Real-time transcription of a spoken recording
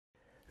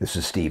This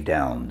is Steve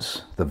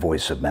Downs, the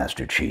voice of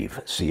Master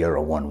Chief,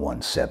 Sierra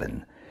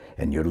 117,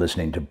 and you're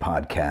listening to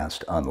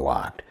Podcast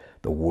Unlocked,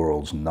 the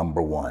world's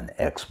 #1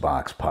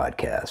 Xbox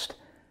podcast.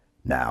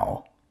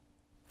 Now,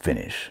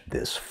 finish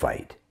this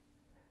fight.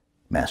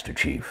 Master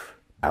Chief,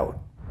 out.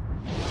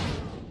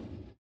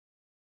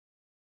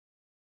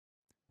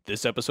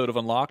 This episode of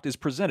Unlocked is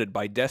presented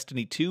by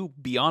Destiny 2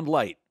 Beyond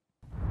Light.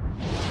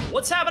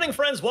 What's happening,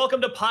 friends?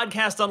 Welcome to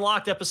Podcast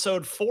Unlocked,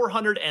 episode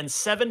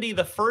 470,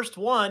 the first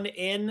one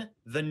in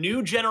the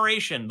new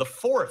generation, the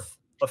fourth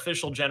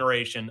official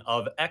generation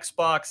of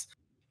Xbox.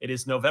 It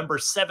is November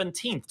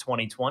 17th,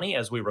 2020,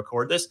 as we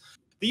record this.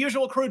 The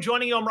usual crew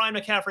joining you. I'm Ryan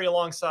McCaffrey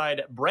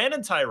alongside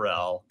Brandon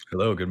Tyrell.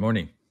 Hello, good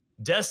morning.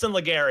 Destin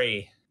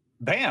Legary.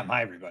 Bam,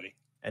 hi, everybody.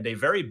 And a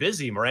very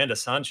busy Miranda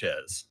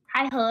Sanchez.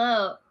 Hi,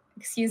 hello.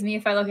 Excuse me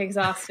if I look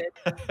exhausted.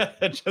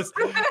 just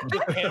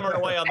hammering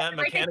away on that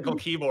mechanical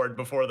keyboard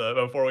before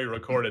we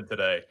recorded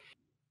today.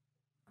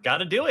 Got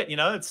to do it. You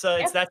know, it's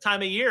that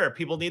time of year.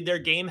 People need their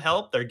game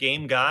help, their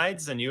game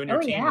guides, and you and your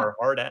team are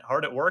hard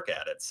at work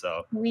at it.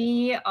 So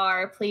we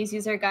are. Please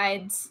use our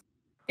guides.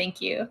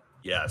 Thank you.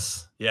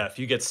 Yes. Yeah. If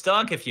you get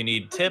stuck, if you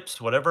need tips,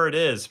 whatever it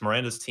is,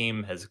 Miranda's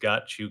team has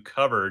got you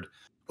covered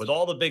with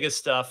all the biggest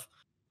stuff.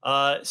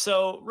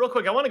 So real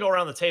quick, I want to go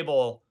around the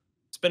table.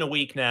 It's been a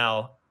week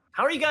now.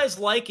 How are you guys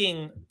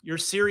liking your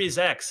Series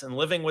X and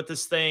living with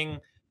this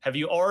thing? Have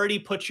you already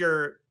put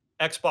your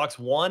Xbox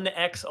One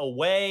X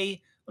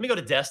away? Let me go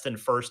to Destin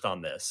first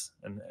on this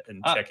and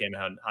check in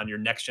on your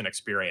next-gen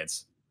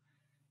experience.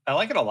 I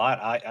like it a lot.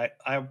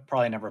 I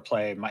probably never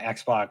play my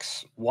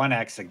Xbox One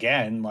X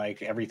again.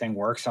 Like, everything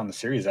works on the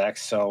Series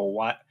X. So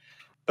what,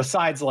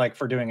 besides like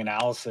for doing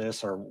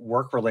analysis or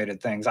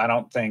work-related things, I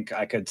don't think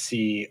I could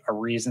see a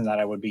reason that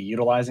I would be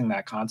utilizing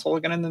that console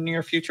again in the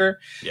near future.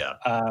 Yeah.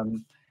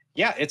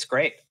 Yeah, it's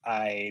great.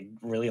 I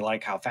really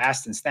like how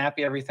fast and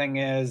snappy everything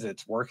is.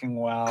 It's working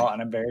well,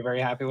 and I'm very,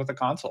 very happy with the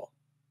console.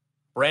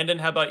 Brandon,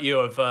 how about you?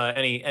 Have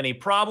any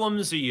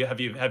problems? Have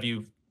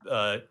you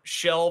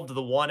shelved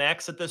the One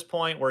X at this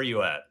point? Where are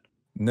you at?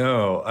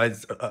 No,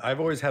 I've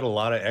always had a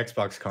lot of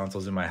Xbox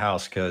consoles in my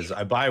house because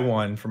I buy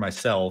one for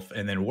myself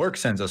and then work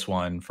sends us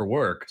one for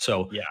work.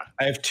 So yeah,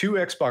 I have two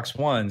Xbox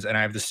Ones, and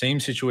I have the same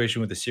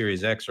situation with the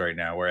Series X right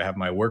now where I have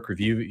my work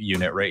review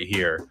unit right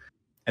here.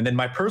 And then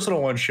my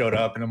personal one showed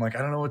up, and I'm like, I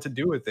don't know what to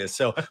do with this.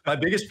 So my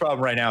biggest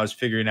problem right now is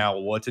figuring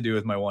out what to do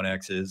with my One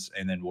X's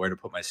and then where to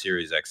put my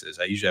Series X's.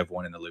 I usually have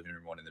one in the living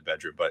room, one in the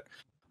bedroom, but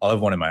I'll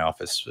have one in my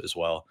office as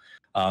well.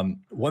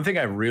 One thing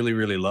I really,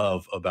 really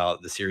love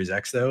about the Series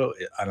X, though,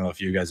 I don't know if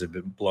you guys have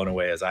been blown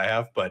away as I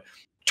have, but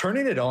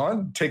turning it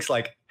on takes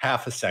like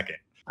half a second.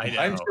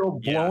 I'm still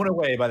blown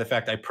away by the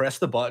fact I press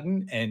the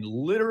button, and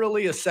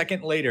literally a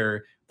second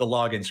later, the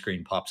login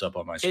screen pops up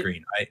on my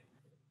screen.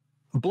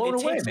 Blown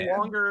away, takes man.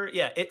 Longer.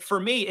 Yeah, for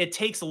me, it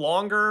takes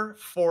longer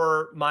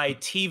for my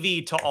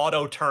TV to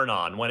auto turn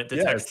on when it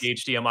detects the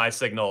HDMI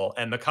signal,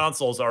 and the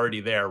console's already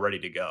there, ready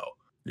to go.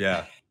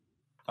 Yeah.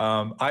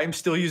 I'm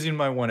still using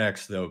my One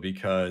X though,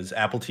 because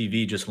Apple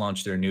TV just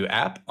launched their new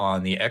app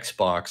on the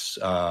Xbox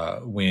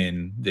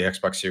when the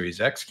Xbox Series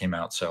X came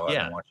out. So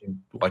I've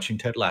been watching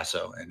Ted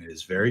Lasso, and it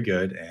is very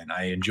good, and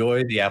I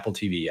enjoy the Apple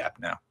TV app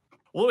now.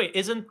 Well, wait,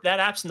 isn't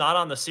that app's not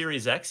on the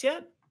Series X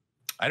yet?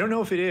 I don't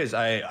know if it is.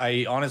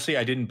 I honestly,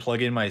 I didn't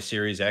plug in my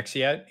Series X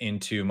yet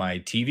into my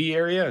TV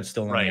area. It's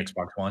still on the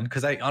Xbox One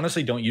because I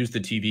honestly don't use the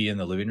TV in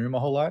the living room a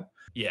whole lot.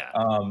 Yeah.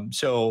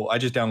 So I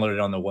just downloaded it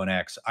on the One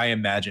X. I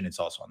imagine it's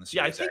also on the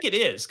Series X. Yeah, I think it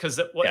is because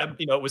it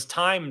was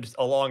timed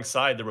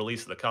alongside the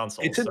release of the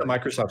console. It's in the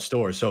Microsoft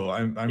Store, so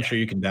I'm sure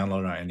you can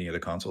download it on any of the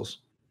consoles.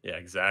 Yeah,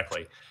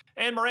 exactly.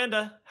 And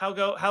Miranda, how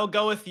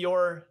go with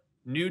your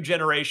new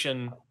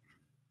generation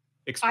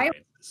experience?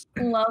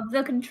 I love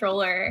the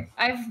controller.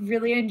 I've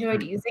really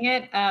enjoyed using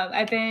it.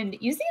 I've been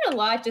using it a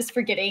lot just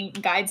for getting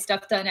guide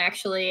stuff done,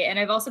 actually. And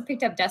I've also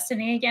picked up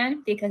Destiny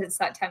again because it's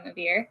that time of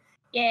year.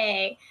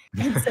 Yay.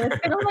 And so it's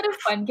been a lot of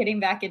fun getting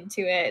back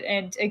into it.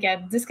 And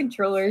again, this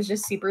controller is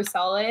just super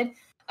solid.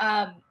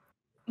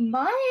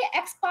 My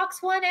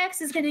Xbox One X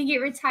is going to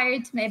get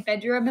retired to my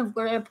bedroom and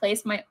we're going to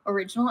place my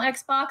original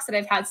Xbox that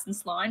I've had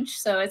since launch.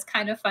 So it's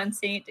kind of fun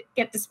seeing it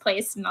get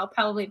displaced, and I'll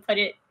probably put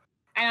it.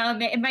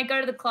 It might go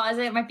to the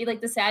closet. It might be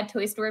like the sad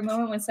Toy Story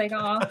moment when it's like,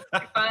 oh,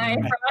 bye,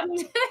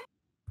 friend.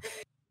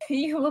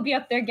 You will be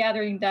up there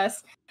gathering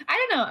dust.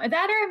 I don't know.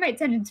 That or I might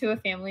turn into a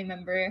family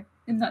member.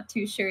 I'm not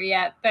too sure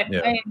yet, but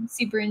I am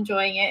super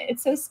enjoying it.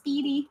 It's so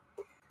speedy.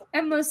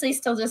 I'm mostly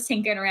still just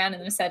tinkering around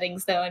in the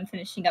settings, though, and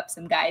finishing up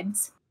some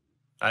guides.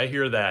 I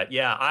hear that.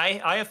 Yeah,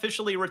 I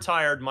officially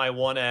retired my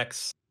One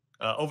X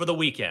over the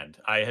weekend.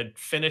 I had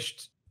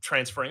finished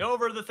transferring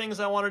over the things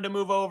I wanted to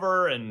move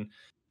over, and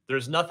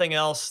there's nothing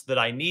else that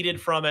I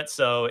needed from it.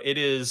 So it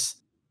was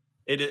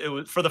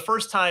for the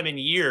first time in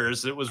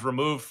years, it was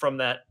removed from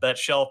that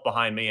shelf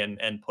behind me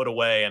and put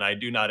away. And I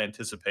do not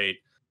anticipate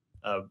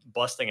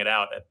busting it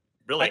out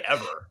really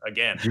ever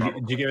again.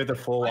 Did you give it the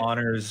full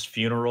honors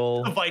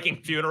funeral? A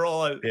Viking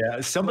funeral. Yeah,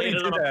 somebody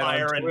lit it did on a that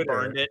fire on and Twitter.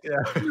 burned it. Yeah.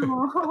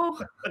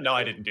 Oh. No,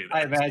 I didn't do that.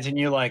 I imagine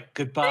you like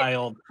goodbye,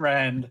 old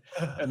friend,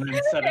 and then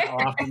set it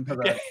off into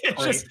the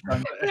It's just-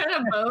 sunset.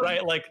 Had a boat.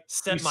 Right, like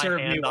sent You my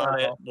served me hand on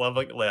it, well.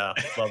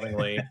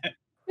 lovingly.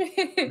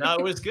 No,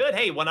 it was good.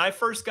 Hey, when I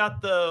first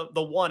got the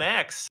One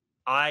X,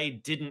 I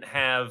didn't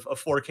have a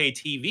 4K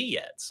TV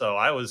yet, so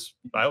I was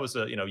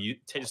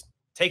just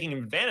taking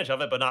advantage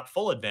of it, but not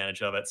full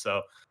advantage of it.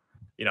 So,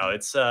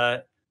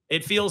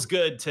 it feels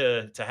good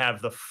to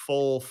have the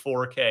full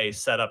 4K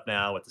setup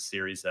now with the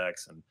Series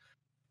X, and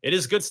it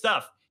is good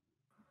stuff.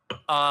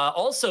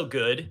 Also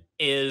good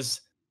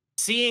is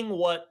seeing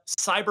what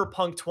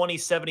Cyberpunk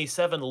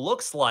 2077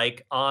 looks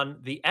like on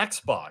the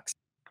Xbox.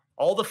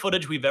 All the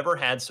footage we've ever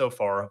had so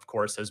far, of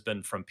course, has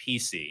been from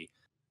PC.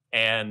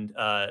 And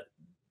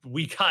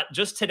we got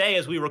just today,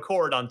 as we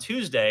record on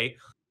Tuesday,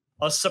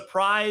 a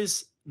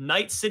surprise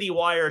Night City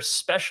Wire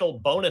special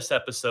bonus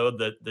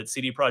episode that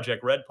CD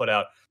Projekt Red put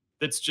out.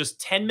 That's just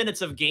 10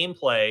 minutes of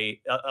gameplay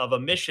of a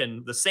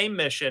mission, the same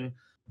mission,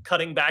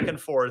 cutting back and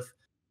forth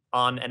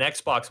on an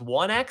Xbox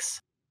One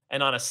X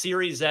and on a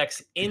Series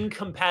X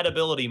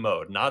incompatibility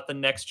mode, not the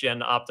next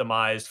gen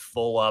optimized,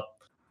 full up,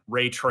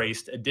 ray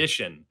traced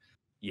edition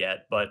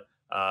yet. But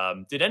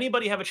did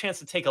anybody have a chance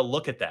to take a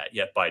look at that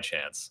yet by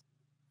chance?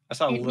 I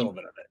saw a little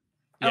bit of it.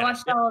 I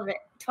watched all of it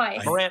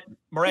twice.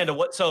 Miranda,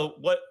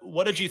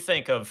 what did you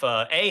think of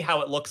A,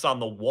 how it looks on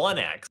the One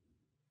X,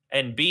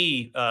 and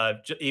B,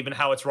 even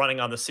how it's running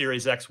on the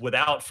Series X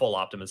without full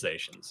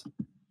optimizations?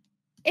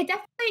 It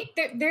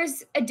definitely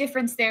there's a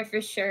difference there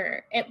for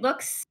sure. It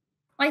looks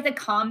like the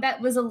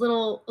combat was a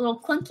little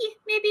clunky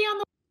maybe on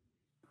the,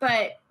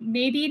 but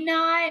maybe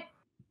not.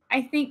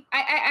 I think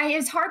I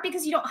it's hard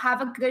because you don't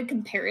have a good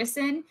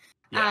comparison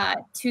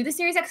to the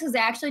Series X, because they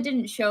actually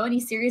didn't show any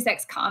Series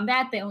X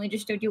combat. They only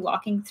just showed you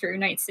walking through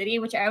Night City,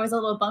 which I was a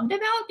little bummed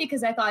about,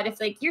 because I thought if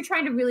like you're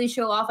trying to really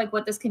show off like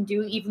what this can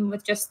do, even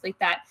with just like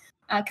that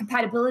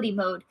compatibility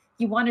mode,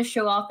 you want to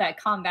show off that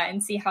combat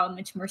and see how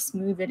much more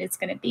smooth it's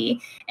going to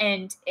be.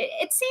 And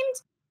it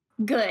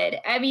seemed good.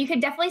 I mean, you could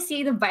definitely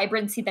see the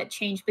vibrancy that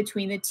changed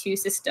between the two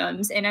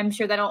systems, and I'm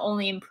sure that'll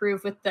only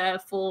improve with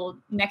the full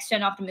next-gen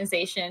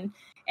optimization.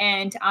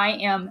 And I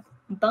am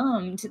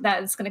bummed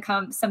that it's going to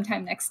come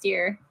sometime next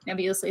year,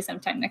 nebulously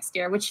sometime next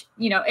year, which,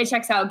 it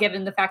checks out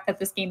given the fact that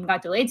this game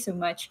got delayed so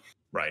much.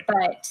 Right.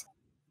 But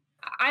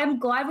I'm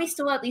glad we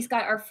still at least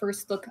got our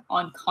first look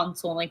on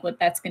console, like what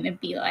that's going to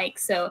be like.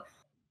 So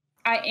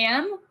I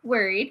am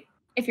worried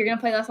if you're going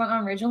to play this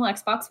on original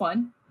Xbox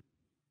One.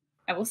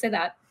 I will say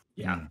that.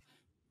 Yeah.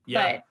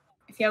 But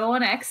if you have a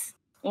One X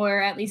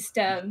or at least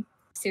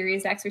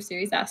Series X or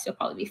Series S, you'll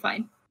probably be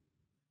fine.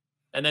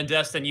 And then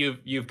Destin,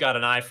 you've got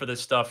an eye for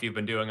this stuff. You've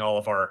been doing all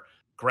of our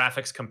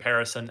graphics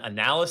comparison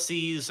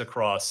analyses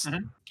across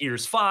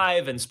Gears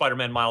 5 and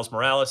Spider-Man Miles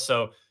Morales.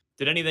 So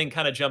did anything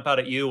kind of jump out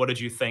at you? What did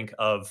you think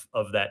of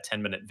that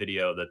 10-minute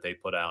video that they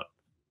put out?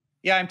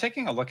 Yeah, I'm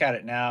taking a look at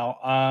it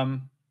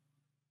now.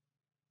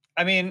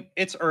 I mean,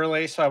 it's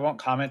early, so I won't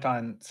comment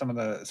on some of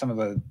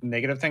the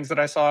negative things that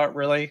I saw,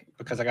 really,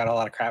 because I got a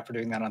lot of crap for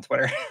doing that on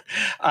Twitter.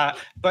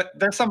 But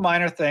there's some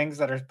minor things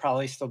that are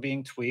probably still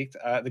being tweaked.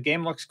 The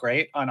game looks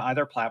great on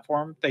either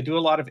platform. They do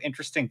a lot of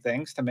interesting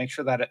things to make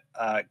sure that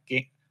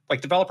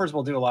developers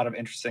will do a lot of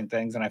interesting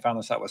things, and I found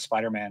this out with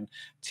Spider-Man,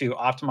 to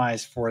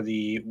optimize for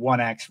the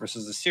One X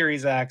versus the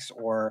Series X,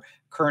 or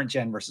current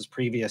gen versus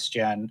previous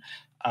gen.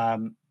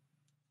 And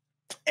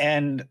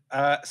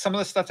some of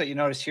the stuff that you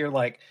notice here,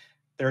 like,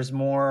 there's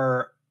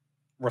more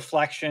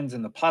reflections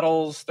in the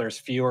puddles. There's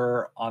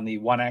fewer on the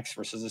One X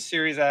versus the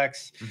Series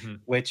X,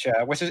 which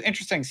is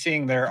interesting,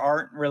 seeing there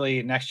aren't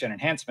really next-gen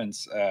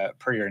enhancements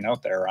per your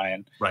note there,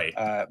 Ryan. Right.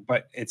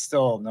 But it's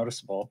still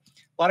noticeable.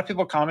 A lot of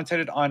people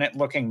commented on it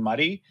looking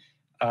muddy,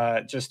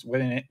 just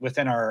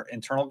within our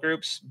internal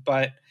groups.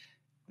 But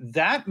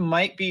that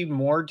might be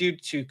more due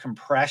to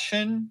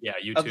compression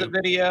of the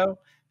video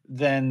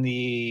than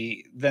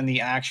the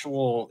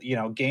actual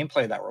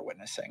gameplay that we're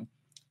witnessing.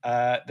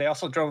 They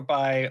also drove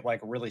by like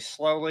really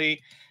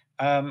slowly.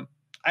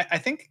 I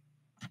think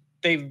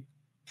they've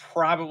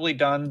probably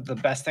done the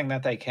best thing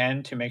that they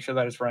can to make sure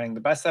that it's running the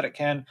best that it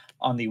can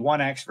on the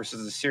One X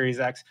versus the Series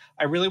X.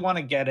 I really want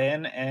to get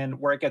in, and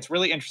where it gets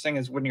really interesting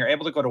is when you're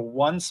able to go to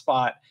one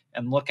spot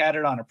and look at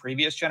it on a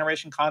previous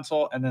generation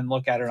console and then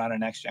look at it on a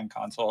next gen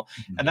console.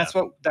 And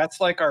that's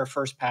like our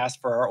first pass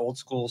for our old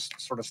school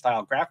sort of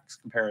style graphics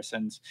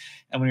comparisons.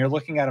 And when you're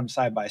looking at them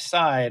side by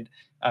side,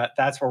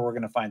 that's where we're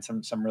going to find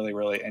some really,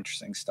 really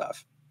interesting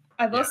stuff.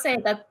 I will say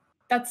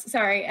that's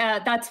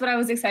what I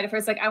was excited for.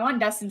 It's like, I want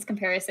Dustin's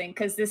comparison,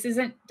 because this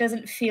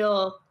doesn't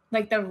feel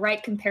like the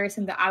right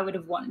comparison that I would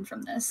have wanted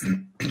from this.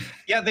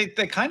 Yeah, they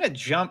kind of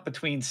jump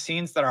between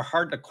scenes that are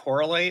hard to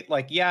correlate.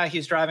 Like, yeah,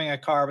 he's driving a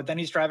car, but then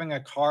he's driving a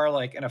car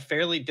like in a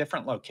fairly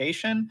different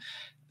location.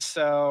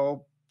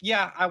 So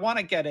yeah, I want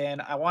to get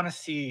in. I want to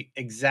see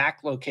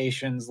exact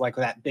locations, like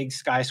that big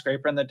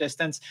skyscraper in the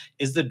distance.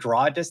 Is the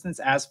draw distance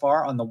as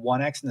far on the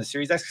 1X and the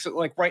Series X? So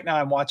like right now,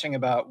 I'm watching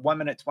about 1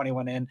 minute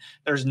 21 in.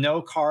 There's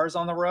no cars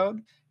on the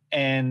road.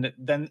 And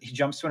then he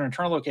jumps to an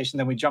internal location.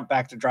 Then we jump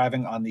back to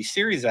driving on the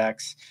Series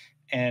X.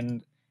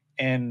 And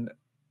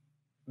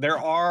there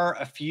are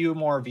a few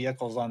more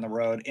vehicles on the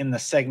road in the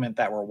segment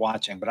that we're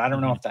watching, but I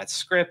don't know if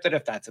that's scripted,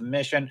 if that's a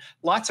mission.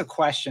 Lots of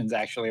questions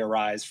actually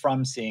arise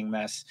from seeing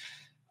this.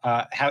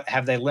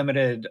 Have they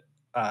limited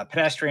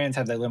pedestrians?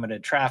 Have they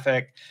limited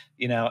traffic?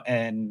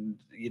 And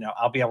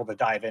I'll be able to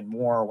dive in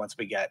more once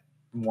we get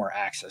more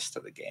access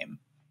to the game.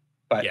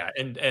 But yeah,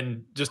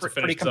 and just to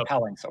finish, pretty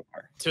compelling so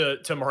far.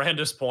 To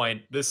Miranda's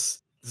point, this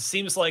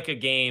seems like a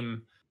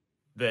game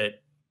that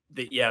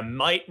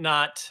might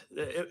not.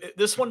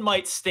 This one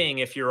might sting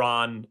if you're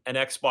on an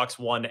Xbox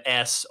One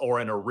S or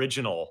an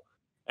original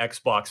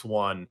Xbox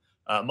One,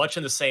 much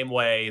in the same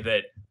way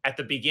that at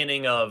the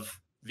beginning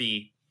of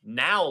the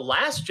now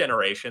last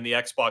generation, the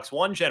Xbox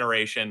One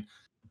generation,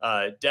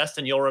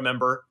 Destin, you'll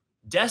remember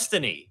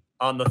Destiny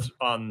on the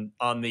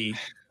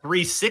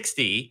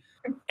 360.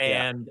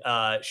 And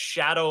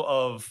Shadow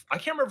of, I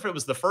can't remember if it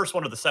was the first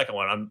one or the second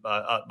one.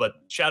 But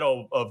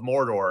Shadow of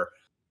Mordor,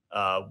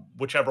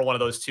 whichever one of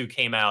those two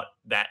came out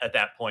at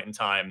that point in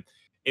time,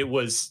 it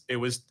was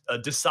a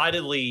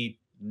decidedly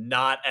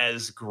not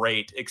as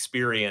great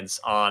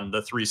experience on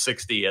the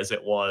 360 as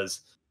it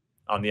was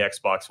on the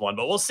Xbox One.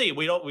 But we'll see.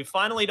 We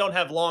finally don't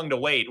have long to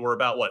wait. We're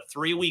about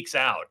 3 weeks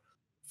out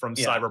from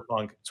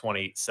Cyberpunk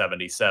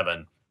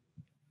 2077.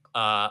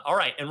 All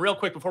right, and real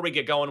quick before we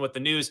get going with the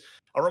news,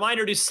 a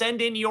reminder to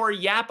send in your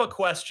Yappa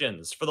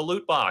questions for the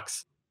loot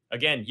box.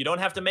 Again, you don't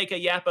have to make a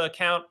Yappa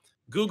account.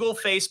 Google,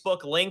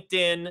 Facebook,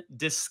 LinkedIn,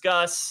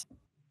 Discuss,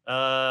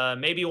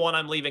 maybe one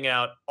I'm leaving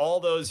out. All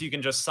those you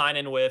can just sign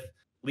in with.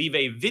 Leave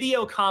a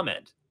video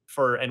comment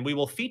and we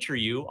will feature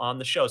you on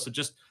the show. So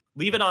just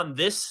leave it on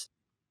this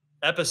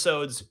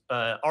episode's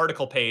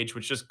article page,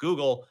 which just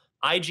Google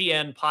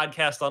IGN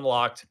Podcast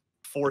Unlocked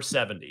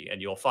 470,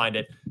 and you'll find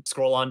it.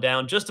 Scroll on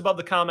down just above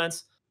the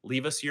comments.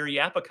 Leave us your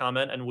Yappa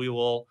comment, and we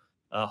will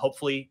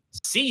hopefully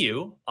see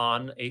you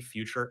on a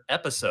future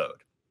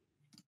episode.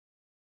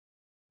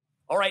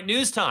 All right,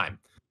 news time.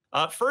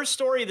 First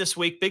story this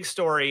week, big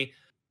story.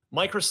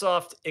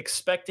 Microsoft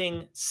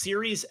expecting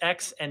Series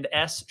X and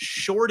S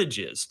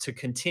shortages to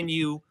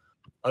continue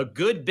a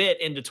good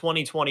bit into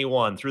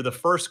 2021 through the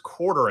first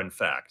quarter, in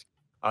fact.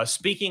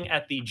 Speaking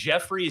at the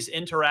Jefferies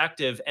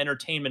Interactive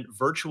Entertainment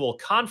Virtual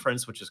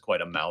Conference, which is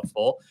quite a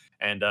mouthful,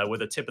 and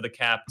with a tip of the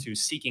cap to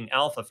Seeking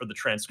Alpha for the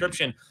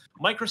transcription,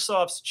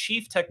 Microsoft's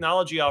Chief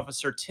Technology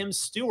Officer Tim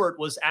Stewart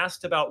was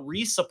asked about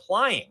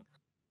resupplying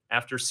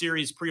after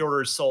Series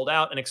pre-orders sold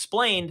out and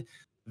explained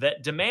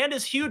that demand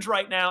is huge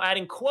right now,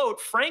 adding, quote,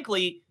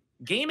 frankly,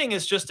 gaming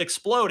is just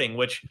exploding,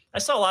 which I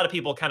saw a lot of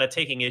people kind of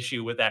taking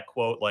issue with that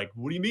quote. Like,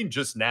 what do you mean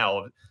just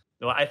now?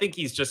 No, I think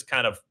he's just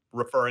kind of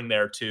referring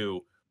there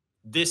to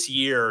this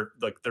year.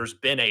 Like, there's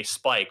been a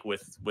spike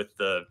with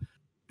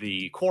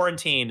the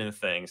quarantine and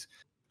things.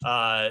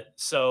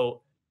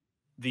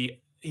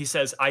 He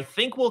says, I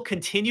think we'll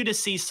continue to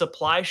see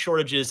supply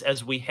shortages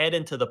as we head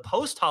into the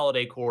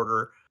post-holiday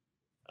quarter,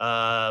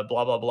 blah,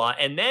 blah, blah.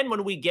 And then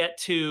when we get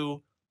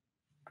to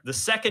the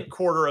second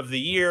quarter of the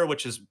year,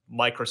 which is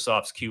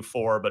Microsoft's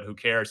Q4, but who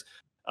cares?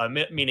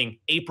 Meaning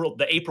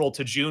the April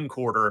to June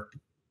quarter,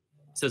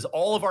 says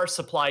all of our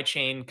supply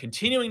chain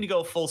continuing to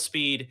go full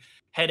speed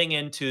heading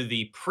into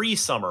the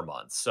pre-summer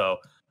months. So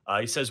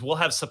he says we'll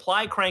have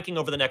supply cranking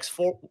over the next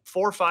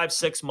 4, 5,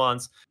 6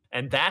 months,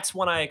 and that's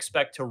when I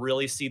expect to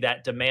really see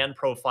that demand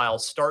profile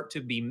start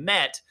to be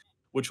met,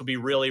 which will be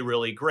really,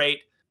 really great.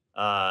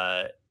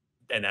 And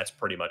that's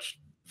pretty much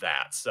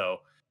that. So,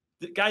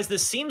 guys,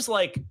 this seems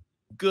like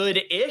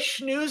good-ish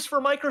news for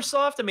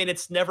Microsoft. I mean,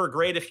 it's never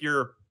great if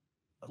you're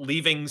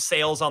leaving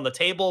sales on the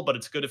table, but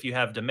it's good if you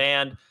have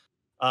demand.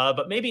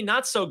 But maybe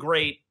not so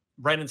great,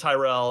 Brandon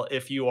Tyrell,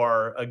 if you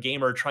are a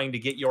gamer trying to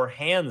get your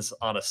hands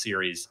on a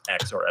Series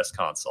X or S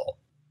console.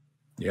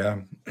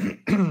 Yeah.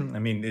 I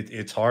mean,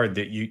 it's hard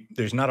that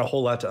there's not a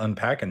whole lot to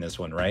unpack in this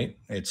one, right?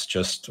 It's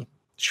just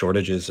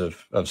shortages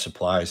of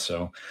supplies.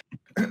 So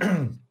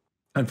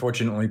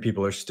unfortunately,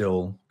 people are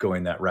still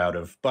going that route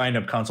of buying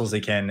up consoles they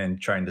can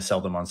and trying to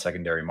sell them on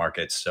secondary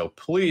markets. So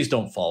please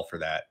don't fall for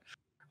that.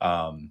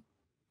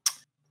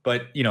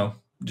 But,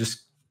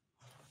 just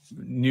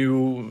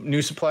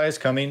new supply is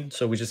coming.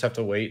 So we just have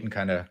to wait and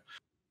kind of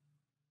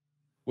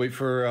wait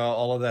for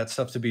all of that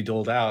stuff to be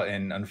doled out.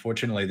 And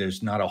unfortunately,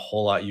 there's not a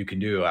whole lot you can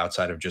do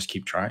outside of just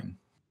keep trying.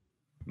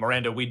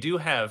 Miranda, we do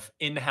have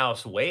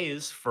in-house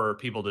ways for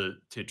people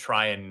to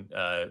try and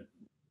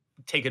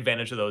take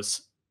advantage of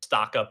those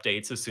stock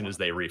updates as soon as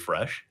they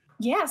refresh.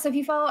 Yeah, so if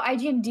you follow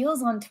IGN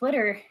Deals on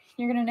Twitter,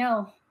 you're going to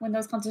know when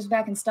those consoles are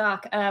back in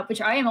stock,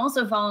 which I am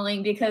also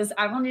following because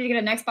I wanted to get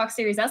an Xbox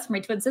Series S for my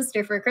twin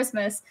sister for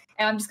Christmas,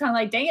 and I'm just kind of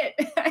like, dang it,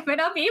 I might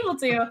not be able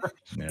to.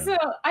 Yeah. So,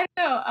 I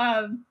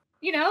don't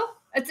know,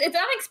 It's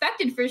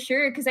unexpected for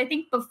sure, because I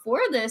think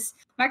before this,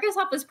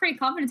 Microsoft was pretty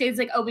confident. It's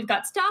like, oh, we've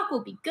got stock,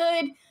 we'll be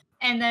good.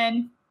 And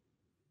then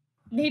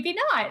maybe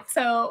not.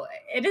 So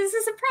it is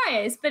a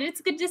surprise, but it's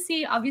good to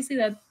see, obviously,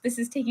 that this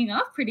is taking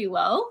off pretty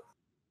well.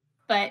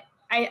 But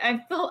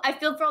I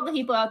feel for all the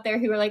people out there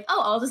who are like,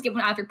 oh, I'll just get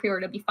one after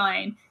pre-order, it'll be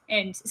fine,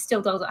 and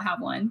still doesn't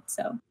have one.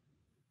 So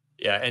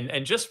yeah,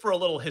 and just for a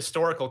little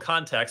historical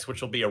context,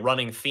 which will be a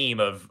running theme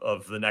of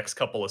the next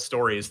couple of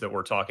stories that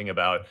we're talking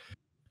about.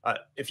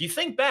 If you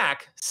think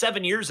back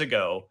 7 years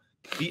ago,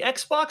 the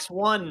Xbox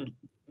One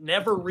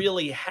never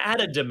really had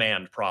a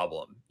demand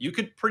problem. You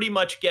could pretty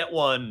much get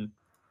one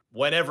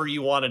whenever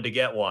you wanted to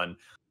get one.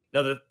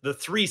 Now, the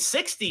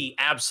 360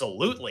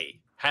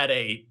 absolutely had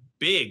a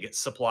big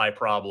supply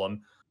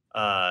problem.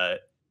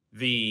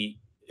 It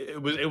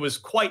was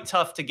quite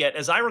tough to get,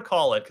 as I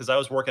recall it, because I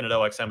was working at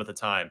OXM at the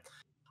time.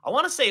 I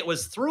want to say it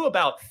was through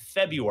about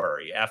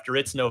February after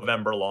its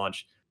November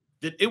launch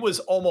that it was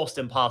almost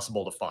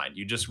impossible to find.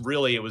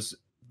 It was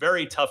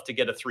very tough to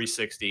get a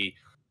 360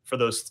 for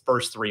those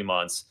first 3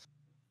 months.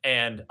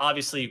 And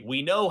obviously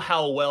we know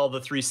how well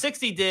the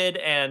 360 did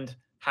and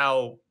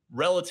how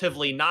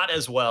relatively not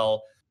as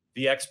well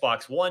the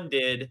Xbox One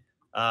did.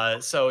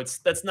 So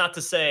that's not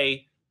to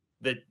say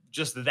that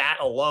just that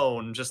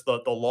alone, just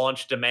the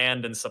launch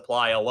demand and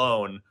supply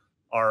alone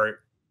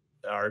are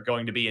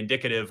going to be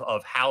indicative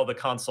of how the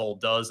console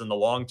does in the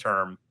long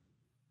term.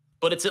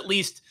 But it's at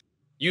least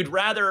you'd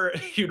rather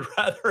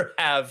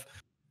have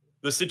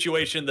the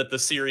situation that the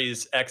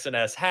Series X and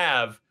S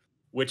have,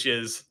 which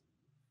is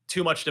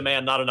too much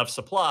demand, not enough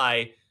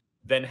supply,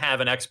 than have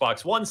an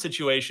Xbox One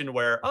situation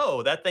where,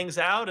 oh, that thing's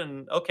out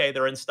and okay,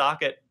 they're in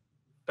stock at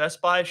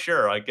Best Buy.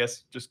 Sure, I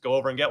guess just go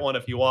over and get one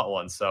if you want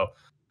one. So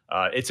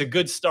it's a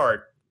good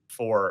start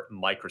for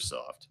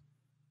Microsoft.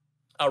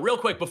 Real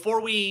quick,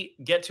 before we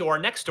get to our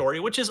next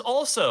story, which is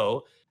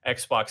also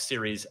Xbox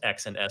Series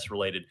X and S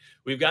related,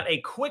 we've got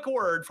a quick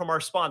word from our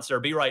sponsor.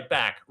 Be right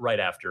back right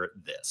after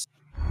this.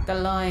 The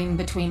line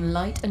between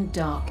light and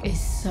dark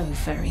is so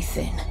very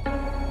thin.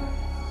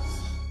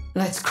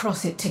 Let's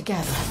cross it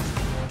together.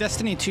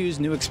 Destiny 2's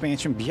new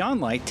expansion,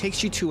 Beyond Light,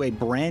 takes you to a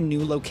brand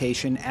new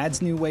location,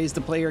 adds new ways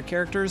to play your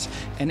characters,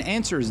 and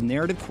answers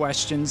narrative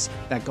questions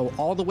that go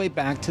all the way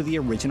back to the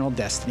original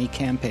Destiny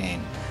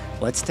campaign.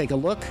 Let's take a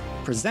look.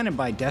 Presented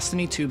by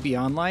Destiny 2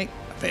 Beyond Light,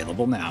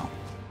 available now.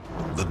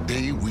 The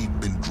day we've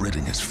been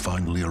dreading has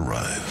finally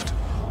arrived.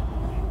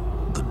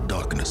 The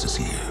darkness is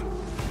here.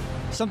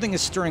 Something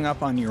is stirring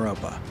up on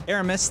Europa.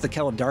 Aramis, the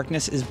Kell of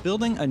Darkness, is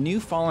building a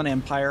new fallen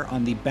empire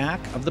on the back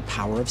of the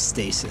power of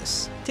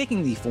stasis.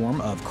 Taking the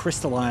form of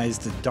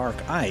crystallized dark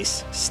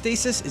ice,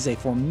 stasis is a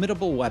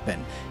formidable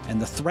weapon,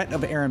 and the threat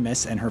of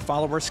Aramis and her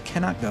followers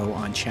cannot go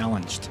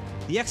unchallenged.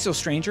 The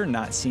Exo-Stranger,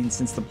 not seen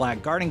since the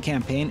Black Garden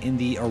campaign in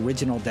the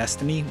original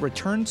Destiny,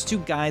 returns to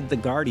guide the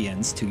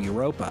Guardians to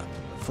Europa,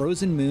 the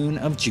frozen moon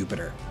of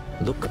Jupiter.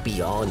 Look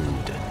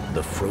beyond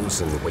the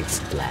frozen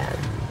wasteland.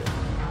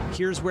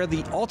 Here's where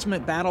the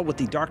ultimate battle with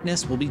the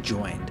darkness will be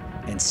joined,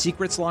 and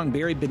secrets long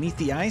buried beneath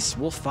the ice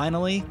will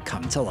finally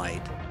come to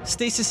light.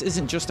 Stasis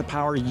isn't just a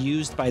power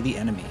used by the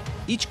enemy.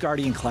 Each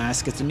Guardian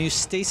class gets a new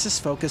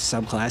stasis-focused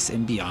subclass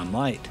in Beyond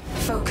Light.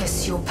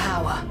 Focus your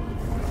power.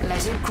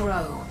 Let it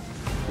grow.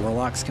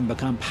 Warlocks can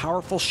become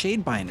powerful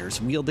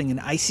Shadebinders, wielding an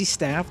icy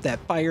staff that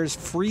fires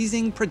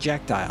freezing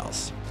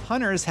projectiles.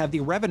 Hunters have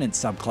the Revenant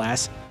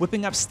subclass,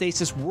 whipping up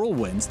stasis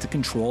whirlwinds to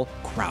control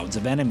crowds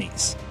of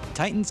enemies.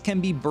 Titans can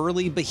be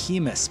burly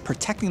behemoths,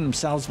 protecting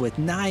themselves with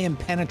nigh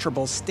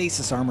impenetrable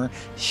stasis armor,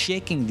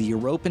 shaking the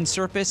European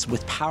surface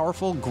with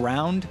powerful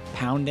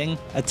ground-pounding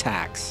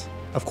attacks.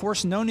 Of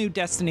course, no new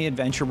Destiny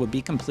adventure would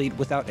be complete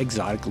without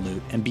exotic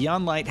loot, and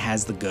Beyond Light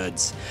has the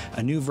goods.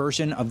 A new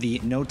version of the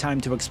No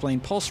Time to Explain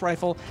pulse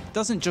rifle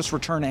doesn't just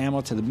return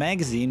ammo to the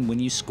magazine when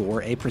you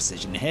score a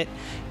precision hit,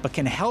 but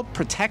can help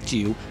protect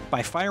you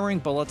by firing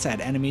bullets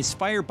at enemies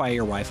fired by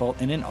your rifle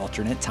in an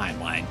alternate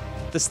timeline.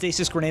 The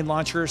stasis grenade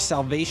launcher,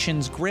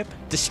 Salvation's Grip,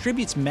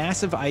 distributes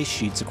massive ice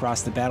sheets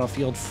across the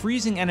battlefield,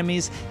 freezing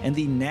enemies, and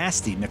the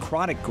nasty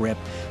Necrotic Grip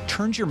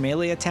turns your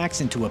melee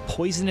attacks into a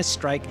poisonous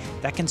strike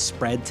that can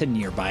spread to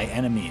nearby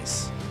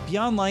enemies.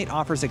 Beyond Light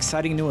offers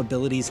exciting new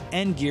abilities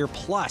and gear,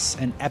 plus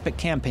an epic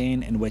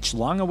campaign in which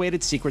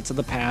long-awaited secrets of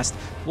the past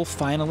will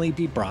finally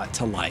be brought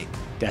to light.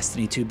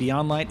 Destiny 2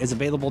 Beyond Light is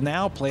available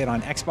now. Play it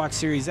on Xbox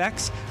Series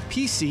X,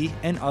 PC,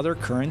 and other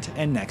current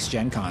and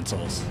next-gen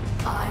consoles.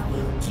 I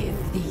will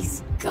give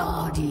these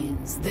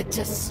Guardians the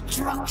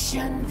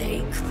destruction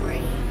they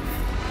crave.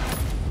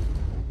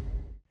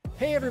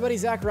 Hey everybody,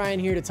 Zach Ryan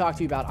here to talk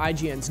to you about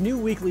IGN's new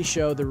weekly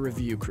show, The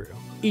Review Crew.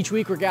 Each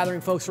week we're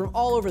gathering folks from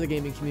all over the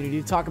gaming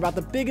community to talk about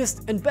the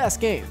biggest and best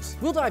games.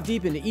 We'll dive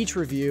deep into each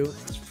review.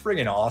 It's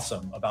friggin'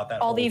 awesome about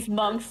that. All these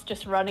monks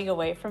just running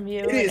away from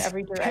you in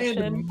every direction.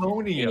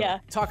 Pandemonium. Yeah.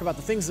 Talk about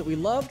the things that we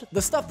loved,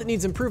 the stuff that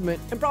needs improvement,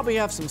 and probably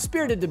have some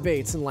spirited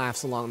debates and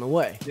laughs along the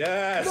way.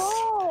 Yes.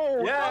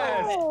 No!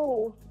 Yes.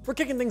 No! We're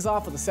kicking things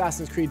off with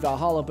Assassin's Creed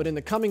Valhalla, but in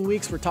the coming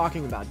weeks, we're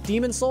talking about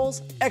Demon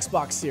Souls,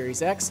 Xbox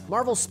Series X,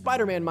 Marvel's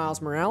Spider-Man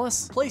Miles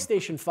Morales,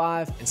 PlayStation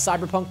 5, and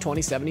Cyberpunk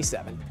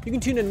 2077. You can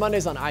tune in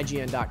Mondays on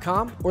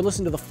IGN.com or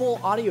listen to the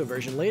full audio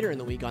version later in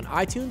the week on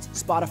iTunes,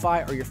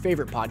 Spotify, or your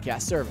favorite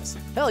podcast service.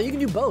 Hell, you can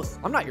do both.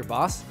 I'm not your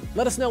boss.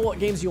 Let us know what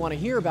games you want to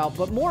hear about,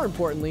 but more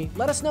importantly,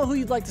 let us know who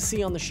you'd like to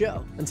see on the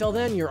show. Until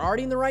then, you're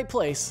already in the right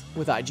place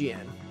with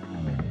IGN.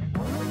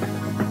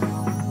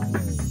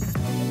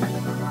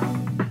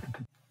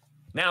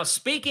 Now,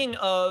 speaking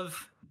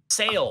of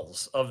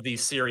sales of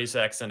these Series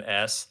X and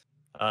S,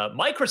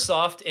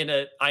 Microsoft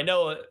I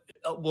know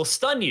will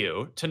stun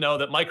you to know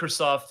that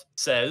Microsoft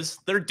says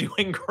they're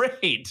doing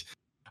great.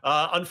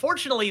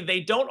 Unfortunately, they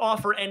don't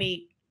offer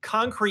any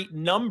concrete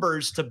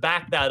numbers to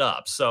back that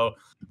up. So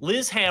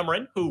Liz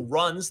Hamren, who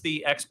runs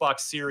the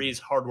Xbox Series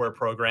hardware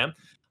program,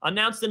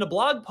 announced in a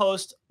blog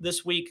post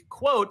this week,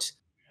 quote,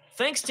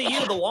 "Thanks to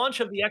you, the launch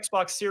of the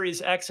Xbox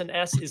Series X and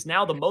S is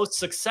now the most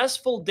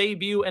successful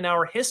debut in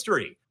our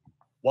history.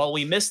 While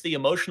we missed the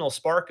emotional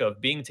spark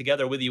of being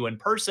together with you in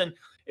person,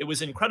 it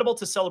was incredible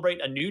to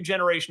celebrate a new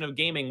generation of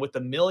gaming with the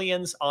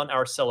millions on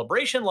our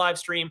celebration live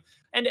stream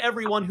and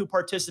everyone who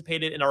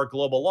participated in our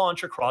global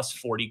launch across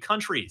 40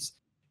 countries.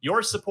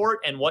 Your support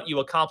and what you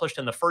accomplished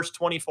in the first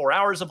 24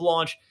 hours of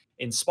launch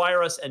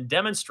inspire us and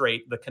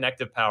demonstrate the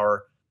connective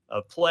power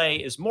of play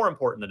is more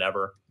important than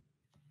ever."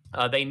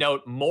 They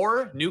note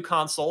more new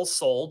consoles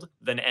sold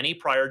than any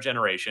prior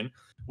generation,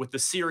 with the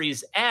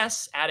Series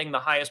S adding the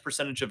highest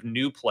percentage of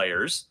new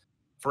players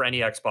for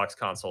any Xbox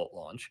console at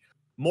launch.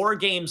 More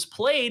games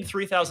played,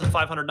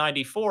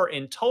 3,594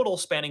 in total,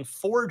 spanning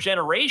 4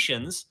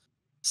 generations,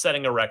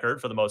 setting a record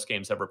for the most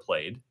games ever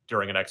played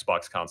during an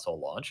Xbox console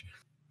launch.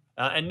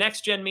 And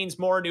next gen means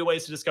more new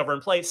ways to discover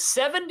and play.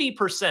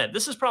 70%.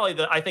 This is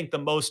probably I think the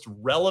most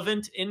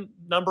relevant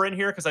number in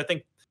here, because I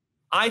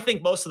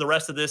think most of the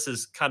rest of this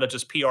is kind of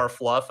just PR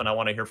fluff, and I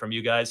want to hear from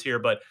you guys here.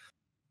 But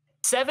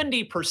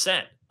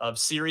 70% of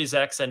Series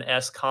X and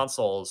S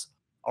consoles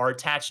are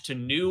attached to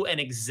new and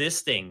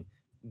existing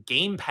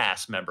Game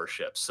Pass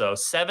memberships. So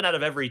 7 out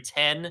of every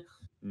 10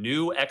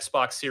 new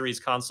Xbox Series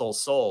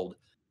consoles sold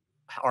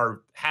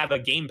have a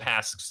Game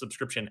Pass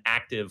subscription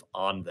active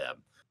on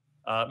them.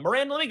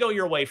 Miranda, let me go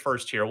your way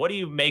first here. What do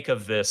you make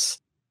of this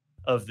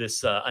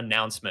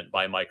announcement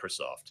by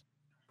Microsoft?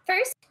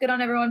 First, good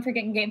on everyone for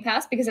getting Game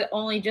Pass, because it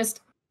only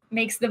just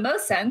makes the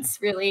most sense,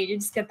 really. You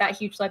just get that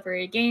huge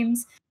library of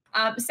games.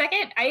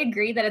 Second, I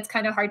agree that it's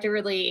kind of hard to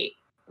really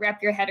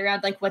wrap your head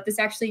around like what this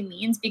actually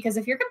means, because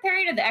if you're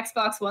comparing to the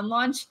Xbox One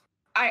launch,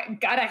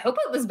 I hope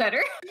it was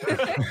better.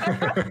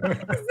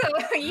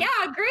 So yeah,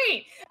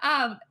 great.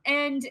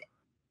 And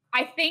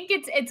I think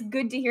it's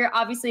good to hear.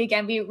 Obviously,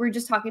 again, we're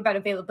just talking about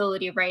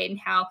availability, right, and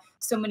how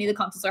so many of the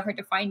consoles are hard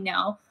to find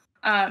now.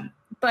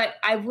 But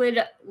I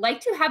would like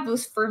to have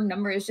those firm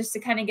numbers just to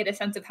kind of get a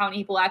sense of how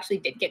many people actually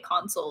did get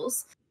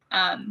consoles.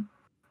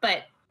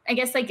 But I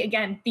guess, like,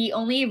 again, the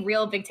only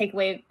real big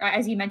takeaway,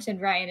 as you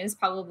mentioned, Ryan, is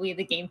probably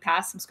the Game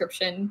Pass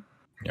subscription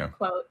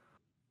quote.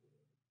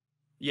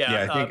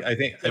 Yeah, I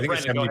think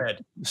Brandon, go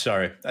ahead.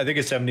 Sorry, I think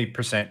a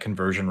 70%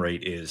 conversion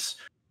rate is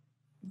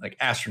like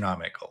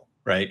astronomical,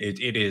 right?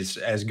 It is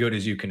as good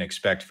as you can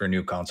expect for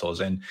new consoles,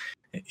 and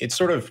it's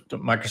sort of to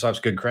Microsoft's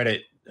good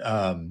credit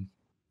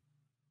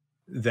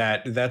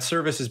that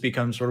service has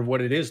become sort of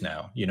what it is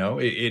now. You know,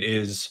 it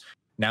is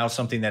now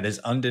something that is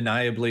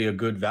undeniably a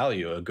good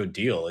value, a good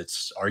deal.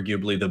 It's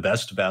arguably the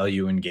best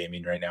value in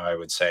gaming right now, I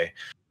would say.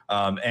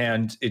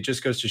 And it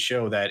just goes to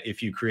show that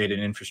if you create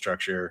an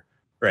infrastructure,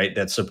 right,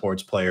 that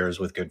supports players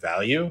with good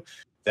value,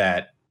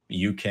 that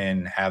you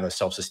can have a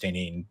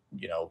self-sustaining,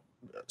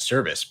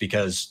 service,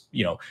 because,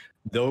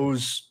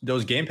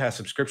 those Game Pass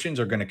subscriptions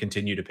are going to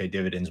continue to pay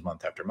dividends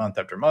month after month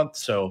after month.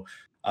 So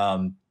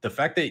the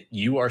fact that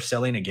you are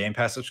selling a Game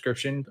Pass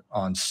subscription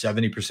on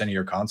 70% of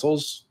your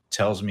consoles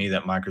tells me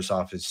that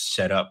Microsoft is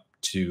set up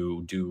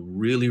to do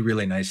really,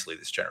 really nicely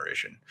this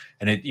generation.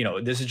 And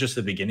this is just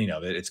the beginning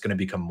of it. It's going to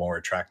become more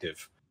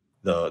attractive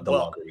the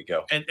longer we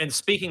go. And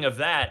speaking of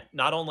that,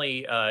 not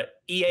only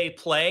EA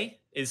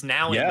Play is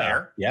now in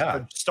there.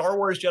 Yeah. Star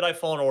Wars Jedi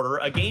Fallen Order,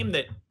 a game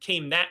that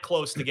came that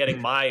close to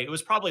getting it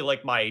was probably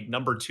like my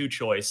number 2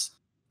 choice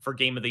for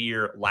Game of the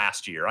Year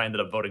last year. I ended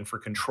up voting for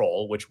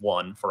Control, which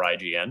won for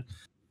IGN.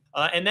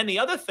 And then the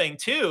other thing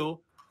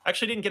too, I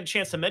actually didn't get a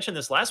chance to mention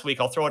this last week.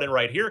 I'll throw it in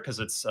right here because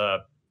it's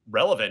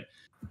relevant.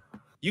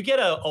 You get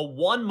a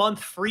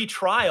 1-month free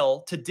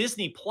trial to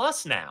Disney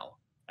Plus now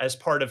as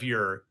part of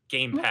your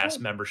Game Pass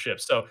membership.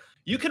 So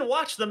you can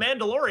watch The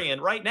Mandalorian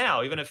right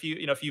now, even if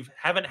you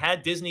haven't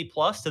had Disney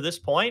Plus to this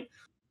point.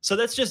 So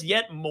that's just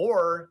yet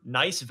more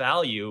nice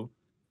value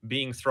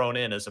being thrown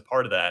in as a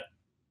part of that.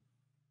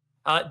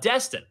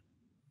 Destin,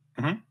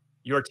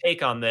 your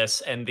take on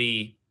this and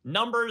the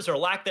numbers or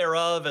lack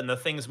thereof and the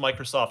things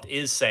Microsoft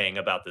is saying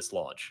about this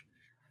launch.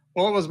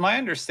 Well, it was my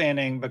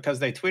understanding, because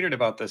they tweeted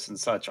about this and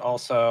such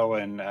also,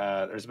 and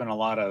there's been a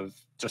lot of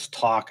just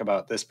talk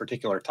about this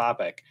particular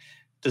topic.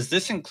 Does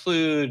this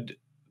include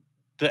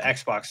the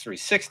Xbox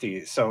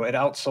 360? So it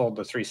outsold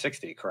the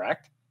 360,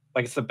 correct?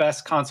 Like it's the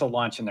best console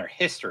launch in their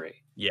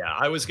history. Yeah,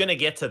 I was going to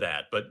get to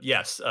that, but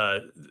yes,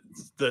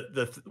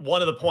 the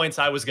one of the points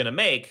I was going to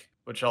make,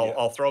 which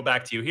I'll throw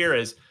back to you here,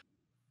 is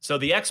so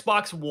the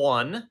Xbox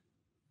One,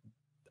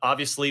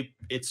 obviously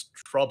its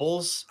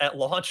troubles at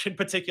launch in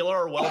particular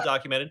are well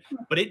documented,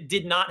 but it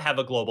did not have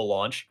a global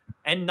launch,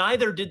 and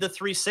neither did the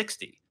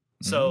 360.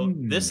 So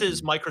this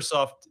is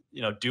Microsoft,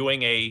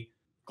 doing a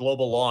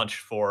global launch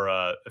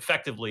for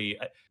effectively,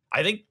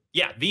 I think,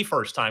 the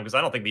first time, because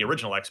I don't think the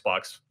original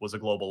Xbox was a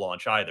global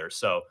launch either.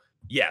 So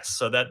yes,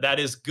 so that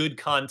is good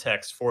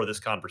context for this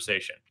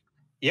conversation.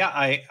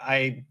 Yeah,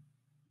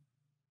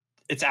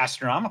 it's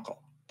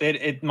astronomical.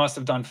 It must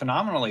have done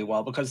phenomenally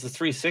well because the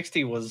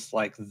 360 was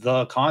like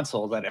the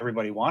console that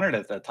everybody wanted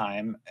at the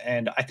time.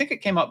 And I think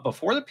it came up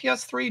before the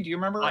PS3. Do you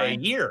remember? By a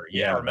year.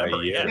 Yeah, I remember.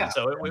 by a year. Yeah.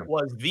 So it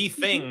was the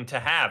thing to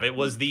have. It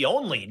was the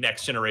only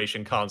next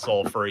generation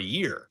console for a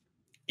year.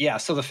 Yeah.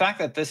 So the fact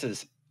that this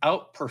is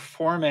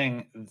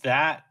outperforming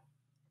that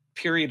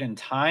period in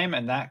time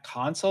and that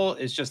console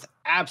is just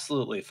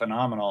absolutely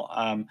phenomenal.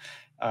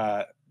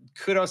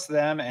 Kudos to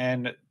them.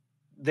 And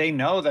they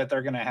know that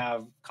they're going to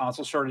have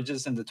console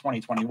shortages into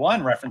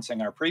 2021,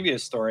 referencing our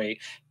previous story.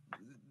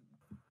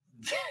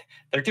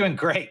 They're doing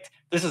great.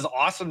 This is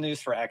awesome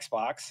news for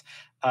Xbox.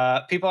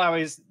 People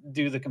always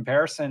do the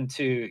comparison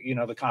to,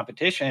 the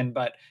competition,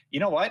 but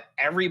you know what?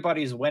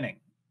 Everybody's winning,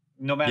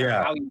 no matter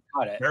how you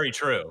cut it. Very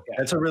true. Yeah.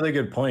 That's a really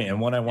good point, and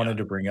one I wanted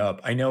to bring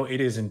up. I know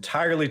it is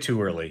entirely too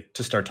early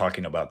to start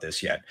talking about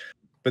this yet,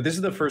 but this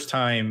is the first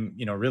time,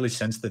 really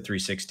since the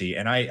 360,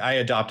 and I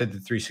adopted the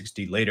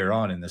 360 later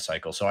on in the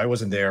cycle, so I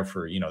wasn't there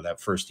for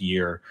that first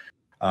year.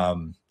 I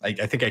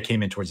think I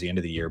came in towards the end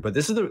of the year, but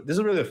this is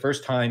really the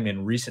first time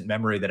in recent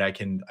memory that I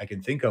can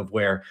think of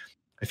where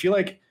I feel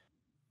like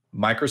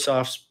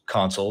Microsoft's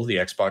console, the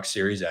Xbox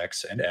Series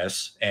X and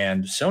S,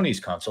 and Sony's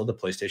console, the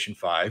PlayStation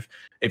 5,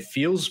 it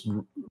feels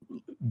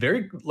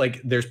very like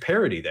there's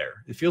parity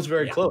there. It feels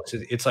very close.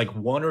 It's like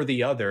one or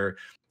the other.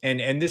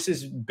 And this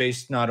is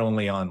based not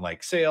only on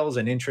like sales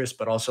and interest,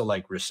 but also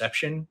like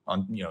reception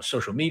on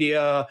social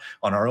media,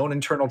 on our own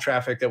internal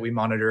traffic that we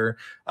monitor.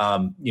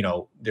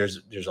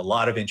 There's a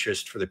lot of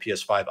interest for the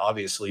PS5,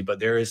 obviously, but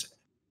there is,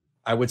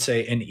 I would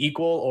say, an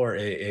equal or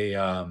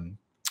a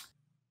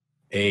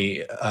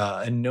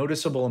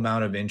noticeable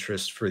amount of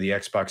interest for the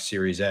Xbox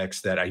Series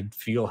X that I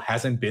feel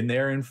hasn't been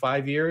there in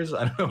 5 years.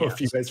 I don't know if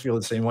you guys feel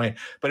the same way,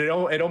 but it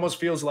almost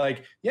feels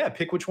like,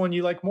 pick which one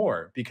you like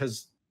more,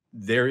 because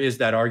there is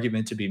that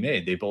argument to be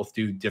made. They both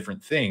do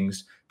different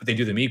things, but they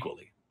do them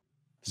equally.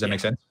 Does that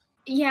make sense?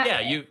 Yeah.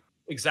 Yeah,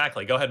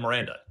 exactly. Go ahead,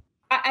 Miranda.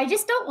 I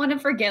just don't want to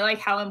forget like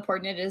how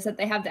important it is that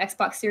they have the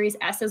Xbox Series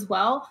S as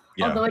well.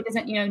 Yeah. Although it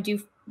doesn't,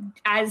 do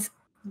as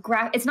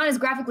it's not as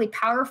graphically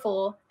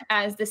powerful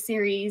as the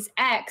Series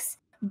X,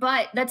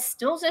 but that's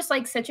still just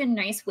like such a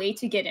nice way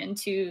to get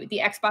into the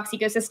Xbox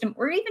ecosystem,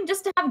 or even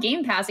just to have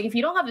Game Pass. Like if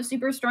you don't have a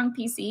super strong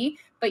PC,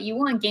 but you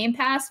want Game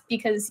Pass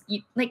because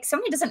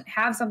Sony doesn't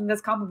have something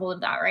that's comparable to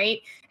that,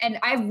 right? And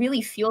I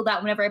really feel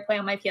that whenever I play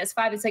on my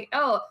PS5, it's like,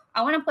 oh,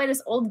 I want to play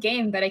this old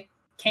game, but I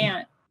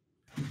can't.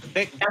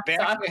 They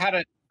actually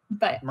had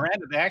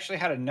Miranda, they actually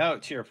had a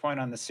note to your point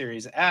on the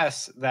Series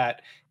S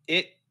that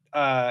it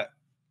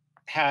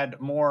had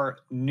more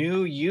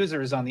new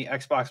users on the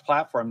Xbox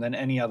platform than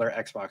any other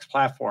Xbox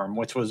platform,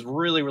 which was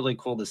really, really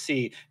cool to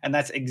see. And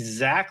that's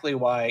exactly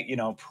why,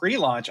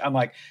 pre-launch, I'm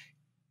like,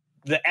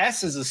 the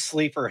S is a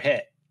sleeper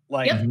hit.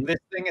 Like this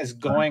thing is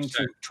going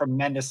to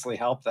tremendously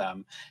help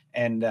them.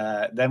 And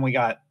then we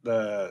got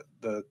the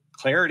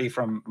clarity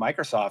from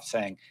Microsoft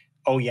saying,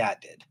 oh yeah,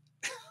 it did.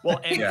 Well,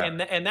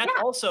 and that's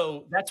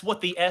also, that's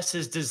what the S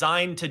is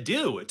designed to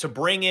do, to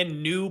bring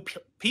in new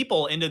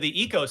people into the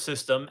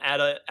ecosystem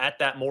at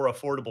that more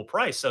affordable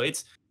price. So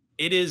its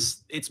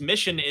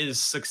mission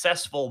is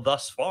successful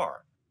thus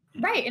far.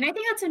 Right. And I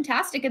think that's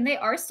fantastic. And they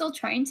are still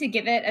trying to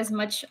give it as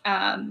much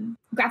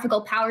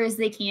graphical power as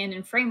they can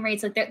and frame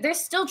rates. Like they're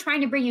still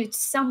trying to bring you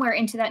somewhere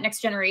into that next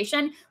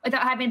generation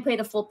without having to pay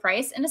the full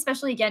price. And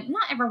especially, again,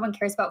 not everyone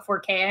cares about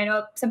 4K. I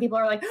know some people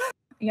are like,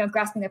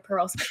 grasping their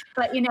pearls,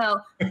 but some people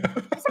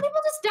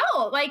just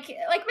don't. Like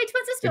my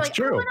twin sister, it's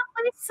true. I want to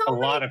play so a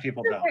lot of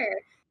people don't.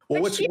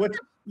 Well, she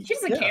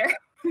doesn't care.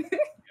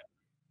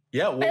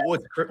 Yeah, well,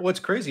 what's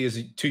crazy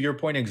is, to your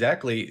point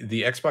exactly,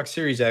 the Xbox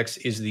Series X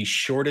is the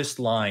shortest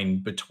line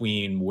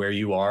between where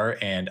you are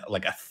and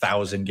like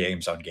 1,000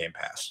 games on Game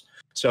Pass.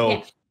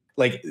 So,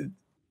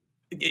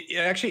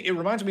 it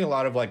reminds me a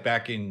lot of like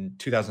back in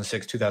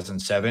 2006,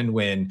 2007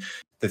 when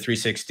the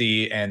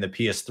 360 and the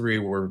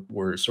PS3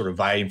 were sort of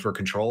vying for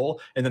control,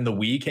 and then the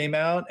Wii came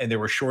out, and there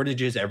were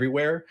shortages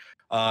everywhere,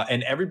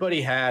 and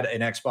everybody had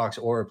an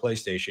Xbox or a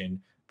PlayStation,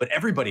 but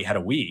everybody had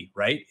a Wii,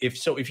 right?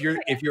 If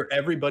you're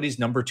everybody's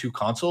number 2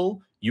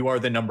 console, you are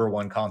the number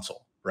 1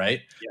 console,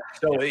 right? Yeah.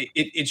 So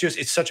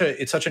it's such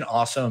an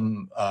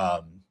awesome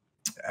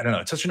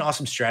it's such an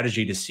awesome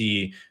strategy to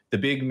see the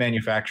big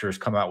manufacturers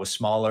come out with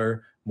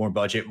smaller, more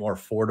budget, more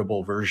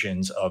affordable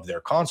versions of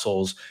their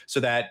consoles so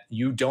that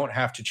you don't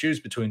have to choose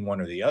between one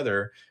or the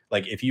other.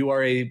 Like if you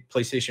are a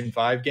PlayStation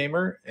 5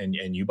 gamer and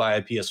you buy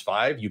a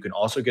PS5, you can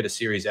also get a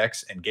Series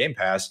X and Game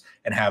Pass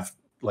and have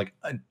like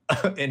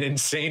an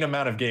insane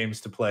amount of games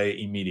to play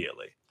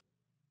immediately.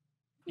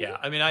 Yeah,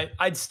 I mean,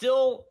 I'd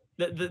still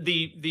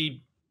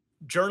the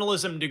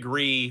journalism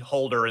degree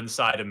holder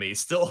inside of me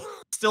still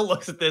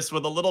looks at this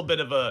with a little bit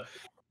of a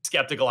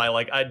skeptical eye.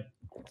 Like, I'd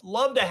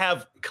love to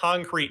have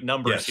concrete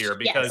numbers here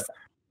because,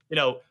 you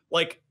know,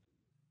 like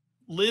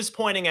Liz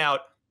pointing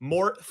out,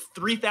 more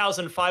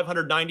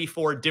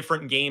 3,594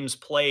 different games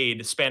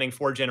played spanning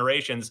 4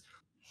 generations.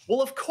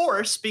 Well, of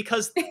course,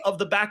 because of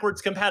the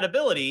backwards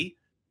compatibility.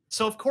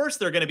 So of course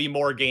there are going to be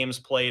more games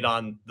played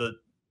on the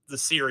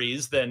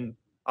series than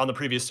on the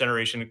previous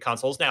generation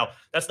consoles. Now,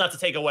 that's not to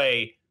take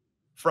away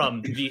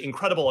from the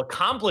incredible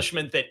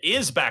accomplishment that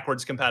is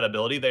backwards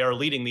compatibility. They are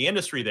leading the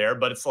industry there,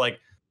 but it's like,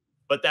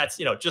 but that's,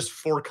 you know, just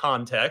for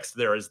context,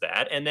 there is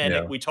that. And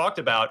then we talked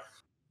about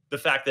the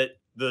fact that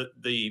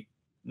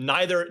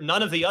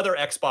none of the other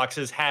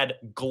Xboxes had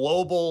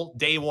global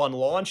day one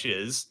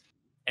launches,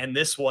 and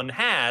this one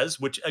has,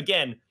 which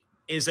again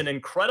is an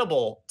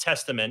incredible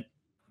testament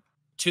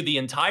to the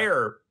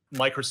entire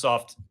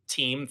Microsoft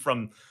team,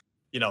 from,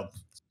 you know,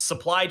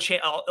 supply chain,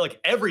 like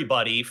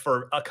everybody,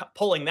 for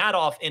pulling that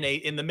off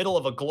in the middle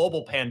of a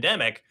global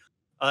pandemic.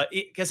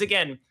 Because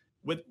again,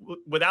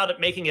 without it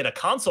making it a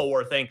console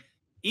war thing,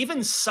 even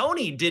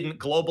Sony didn't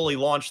globally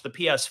launch the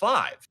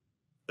PS5.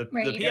 The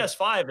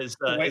PS5 is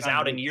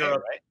out in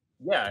Europe. Right?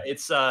 Yeah,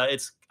 it's I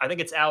think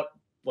it's out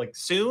like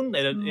soon,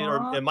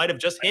 and it might have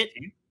just hit.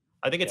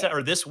 I think it's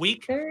or this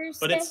week,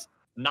 but it's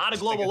not a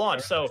global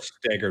launch. So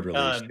staggered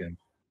release.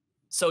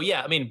 So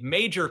yeah, I mean,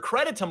 major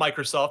credit to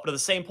Microsoft, but at the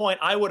same point,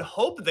 I would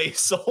hope they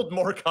sold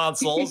more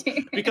consoles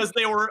because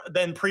they were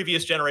than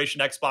previous generation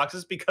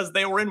Xboxes, because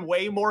they were in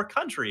way more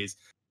countries.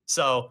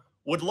 So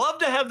would love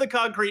to have the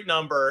concrete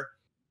number.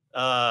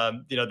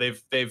 You know,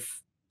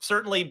 they've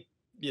certainly,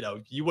 you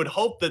know, you would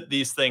hope that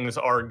these things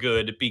are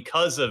good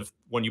because of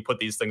when you put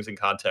these things in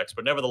context.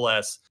 But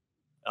nevertheless,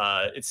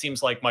 it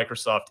seems like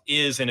Microsoft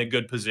is in a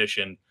good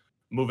position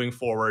moving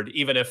forward,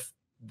 even if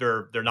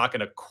they're not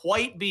going to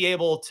quite be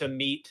able to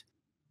meet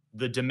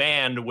the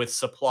demand with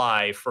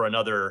supply for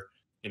another,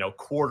 you know,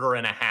 quarter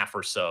and a half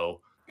or so.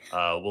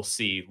 We'll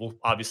see. We'll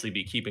obviously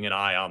be keeping an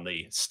eye on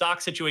the stock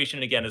situation.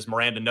 And again, as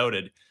Miranda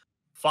noted,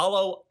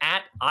 follow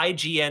at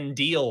IGN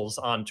Deals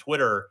on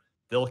Twitter.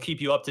 They'll keep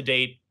you up to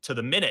date to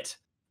the minute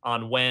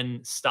on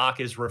when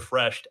stock is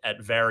refreshed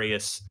at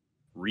various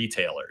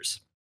retailers.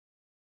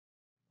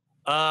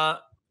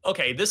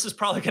 Okay, this is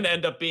probably going to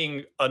end up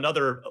being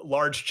another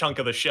large chunk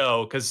of the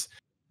show, because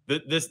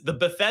the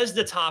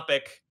Bethesda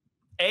topic,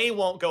 A,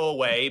 won't go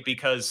away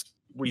because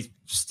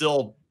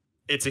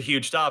it's a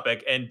huge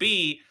topic, and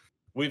B,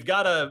 we've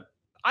got a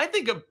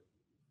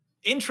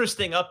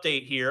interesting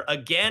update here,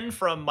 again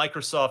from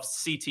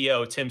Microsoft's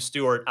CTO, Tim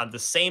Stewart, on the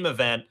same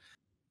event.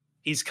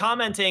 He's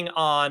commenting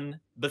on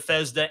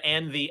Bethesda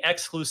and the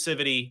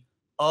exclusivity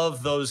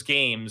of those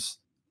games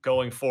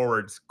going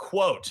forward.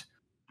 Quote,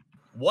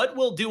 "What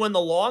we'll do in the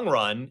long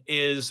run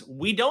is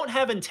we don't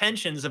have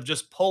intentions of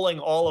just pulling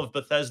all of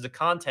Bethesda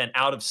content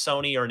out of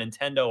Sony or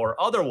Nintendo or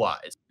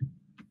otherwise.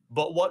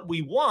 But what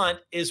we want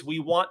is we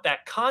want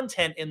that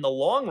content in the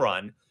long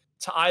run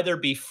to either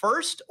be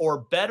first or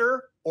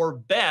better or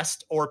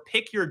best, or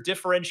pick your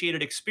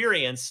differentiated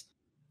experience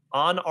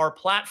on our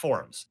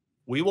platforms.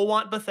 We will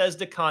want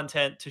Bethesda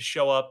content to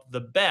show up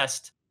the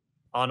best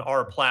on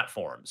our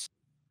platforms."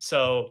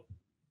 So,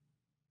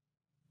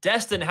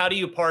 Destin, how do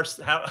you parse,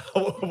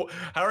 how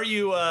are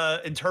you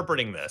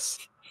interpreting this?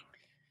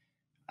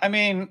 I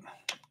mean,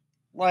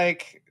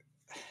 like,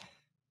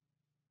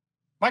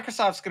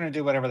 Microsoft's going to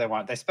do whatever they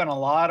want. They spent a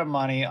lot of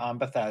money on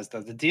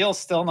Bethesda. The deal's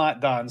still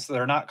not done, so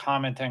they're not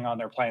commenting on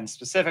their plans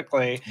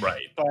specifically.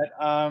 Right.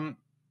 But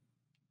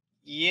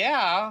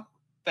yeah,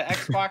 the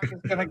Xbox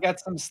is going to get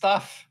some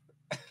stuff,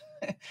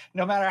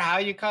 no matter how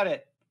you cut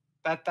it.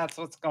 That's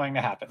what's going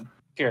to happen.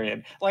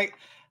 Period. Like,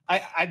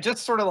 I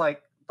just sort of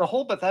like the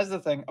whole Bethesda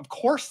thing. Of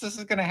course, this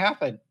is going to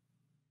happen.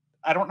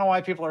 I don't know why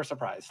people are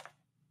surprised.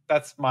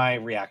 That's my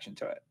reaction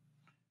to it.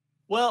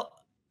 Well,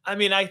 I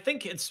mean, I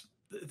think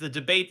the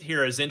debate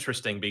here is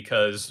interesting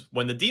because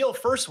when the deal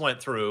first went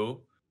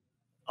through,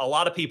 a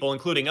lot of people,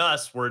 including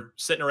us, were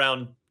sitting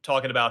around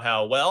talking about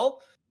how,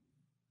 well,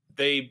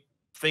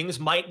 things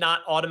might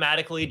not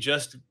automatically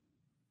just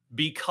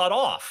be cut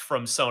off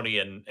from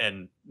Sony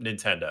and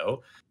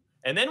Nintendo.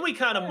 And then we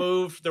kind of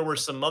moved, there were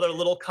some other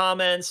little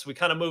comments. We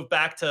kind of moved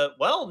back to,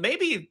 well,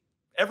 maybe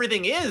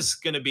everything is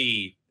going to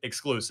be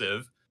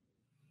exclusive.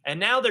 And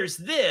now there's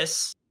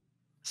this.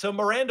 So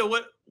Miranda,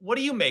 what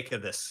do you make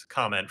of this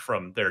comment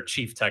from their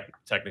chief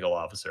technical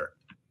officer?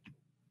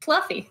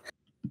 Fluffy.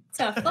 It's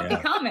a fluffy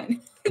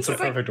comment. It's a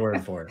perfect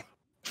word for it.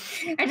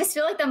 I just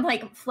feel like them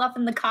like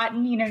fluffing the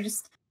cotton, you know,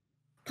 just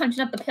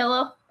punching up the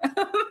pillow.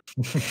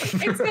 It's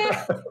just what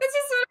I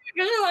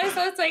visualize.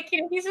 So it's like,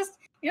 you know, he's just,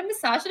 you know,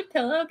 massaging a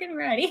pillow, getting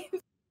ready.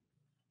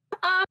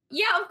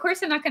 Yeah, of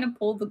course, I'm not going to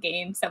pull the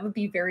games. That would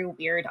be very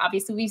weird.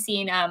 Obviously, we've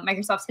seen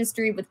Microsoft's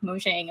history with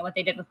Mojang and what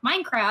they did with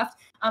Minecraft.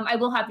 I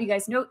will have you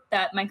guys note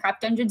that Minecraft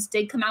Dungeons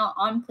did come out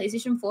on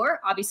PlayStation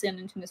 4, obviously on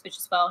Nintendo Switch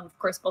as well, and of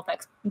course, both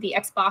the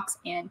Xbox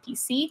and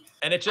PC.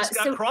 And it just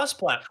got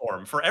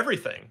cross-platform for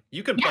everything.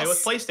 You can play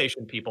with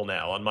PlayStation people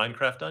now on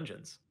Minecraft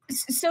Dungeons.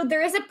 So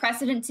there is a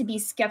precedent to be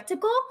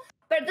skeptical,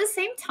 but at the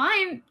same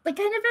time, like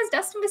kind of as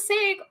Dustin was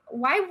saying,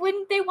 why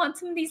wouldn't they want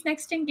some of these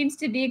next-gen games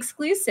to be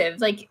exclusive?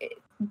 Like,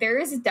 there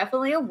is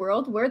definitely a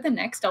world where the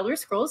next Elder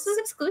Scrolls is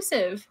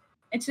exclusive.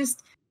 It's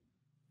just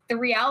the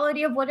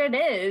reality of what it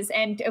is.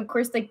 And of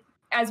course, like,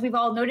 as we've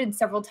all noted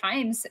several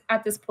times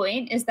at this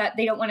point, is that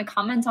they don't want to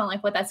comment on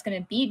like what that's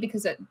going to be,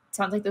 because it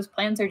sounds like those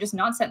plans are just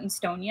not set in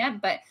stone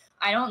yet. But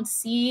I don't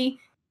see,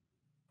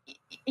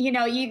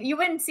 you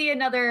wouldn't see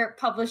another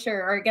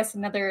publisher, or I guess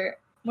another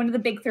one of the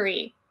big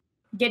three,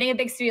 getting a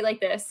big studio like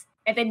this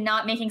and then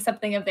not making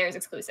something of theirs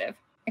exclusive.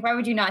 Like, why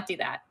would you not do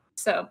that?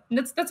 So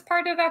that's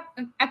part of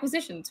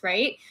acquisitions,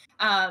 right?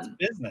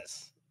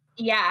 Business.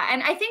 Yeah,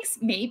 and I think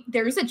maybe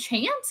there's a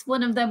chance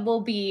one of them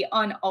will be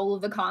on all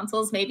of the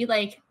consoles, maybe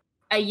like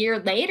a year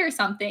late or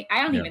something.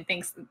 I don't even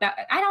think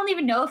that. I don't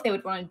even know if they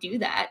would want to do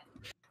that.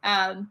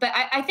 But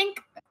I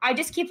think I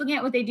just keep looking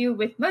at what they do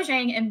with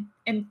Mojang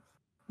and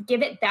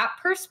give it that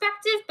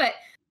perspective. But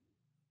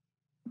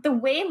the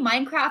way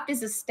Minecraft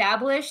is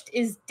established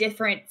is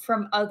different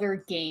from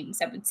other games,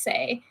 I would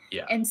say.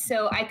 Yeah. And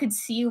so I could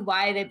see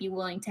why they'd be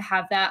willing to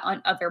have that on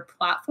other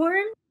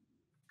platforms.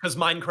 Because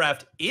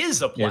Minecraft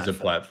is a platform. Is a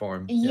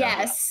platform.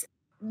 Yes.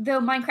 Though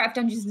Minecraft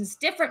Dungeons is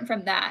different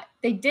from that.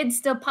 They did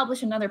still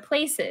publish in other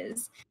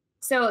places.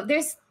 So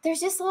there's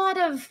just a lot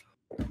of,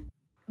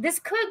 this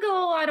could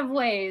go a lot of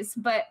ways,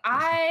 but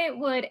I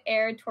would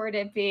err toward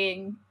it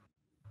being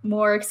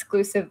more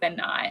exclusive than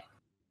not.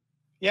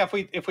 Yeah,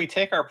 if we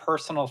take our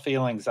personal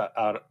feelings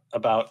out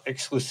about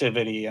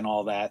exclusivity and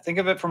all that, think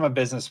of it from a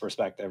business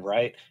perspective,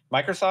 right?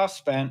 Microsoft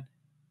spent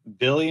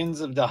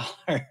billions of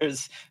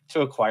dollars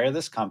to acquire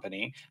this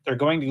company. They're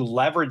going to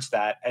leverage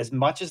that as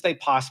much as they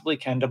possibly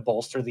can to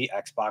bolster the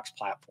Xbox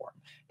platform.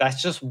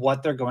 That's just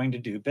what they're going to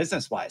do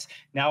business-wise.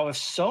 Now, if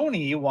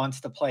Sony wants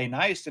to play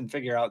nice and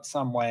figure out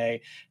some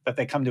way that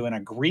they come to an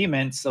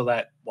agreement so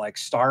that like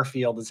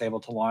Starfield is able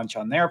to launch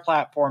on their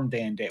platform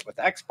day and date with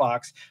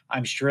Xbox,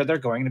 I'm sure they're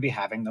going to be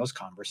having those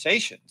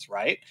conversations,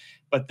 right?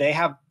 But they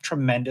have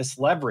tremendous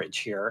leverage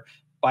here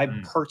by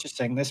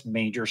purchasing this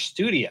major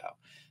studio.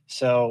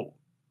 So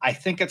I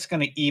think it's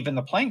going to even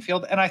the playing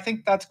field, and I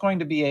think that's going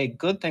to be a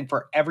good thing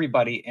for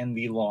everybody in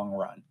the long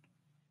run.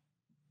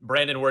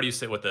 Brandon, where do you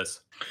sit with this?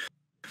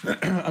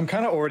 I'm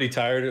kind of already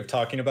tired of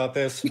talking about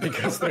this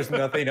because there's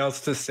nothing else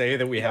to say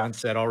that we haven't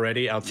said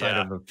already outside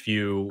of a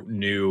few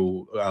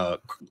new,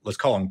 let's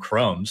call them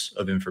crumbs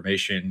of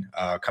information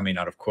coming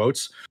out of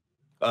quotes.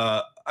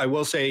 I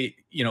will say,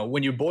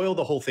 when you boil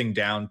the whole thing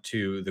down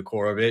to the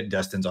core of it,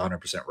 Destin's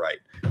 100% right.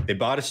 They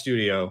bought a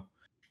studio,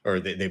 or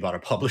they bought a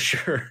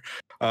publisher.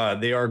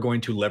 They are going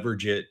to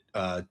leverage it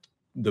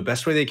the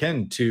best way they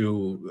can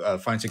to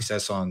find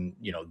success on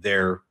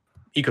their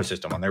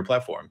ecosystem, on their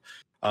platform.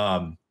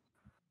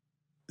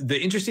 The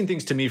interesting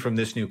things to me from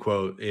this new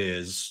quote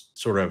is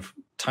sort of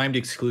timed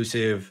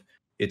exclusive.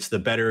 It's the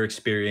better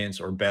experience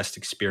or best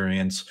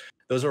experience.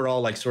 Those are all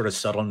like sort of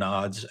subtle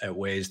nods at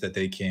ways that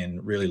they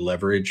can really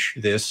leverage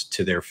this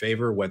to their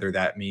favor, whether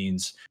that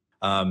means,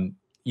 one,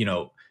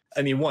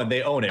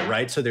 they own it,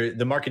 right? So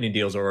the marketing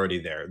deals are already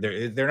there.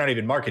 They're not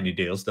even marketing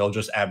deals. They'll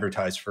just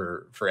advertise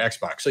for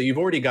Xbox. So you've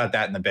already got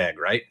that in the bag,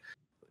 right?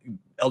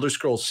 Elder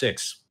Scrolls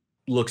 6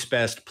 looks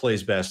best,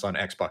 plays best on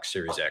Xbox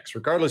Series X.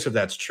 Regardless if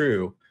that's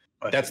true,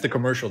 that's the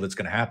commercial that's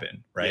going to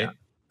happen, right? Yeah.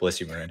 Bless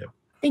you, Miranda.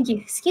 Thank you.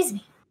 Excuse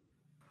me.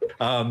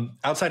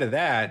 Outside of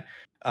that,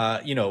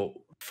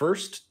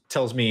 first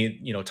tells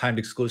me, timed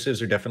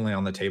exclusives are definitely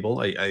on the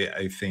table.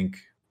 I think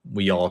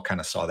we all kind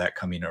of saw that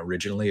coming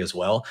originally as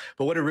well.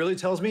 But what it really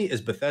tells me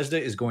is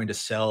Bethesda is going to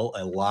sell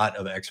a lot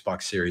of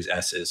Xbox Series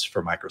S's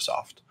for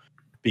Microsoft,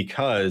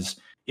 because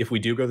if we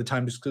do go the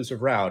timed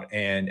exclusive route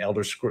and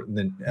Elder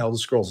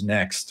Scrolls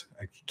Next,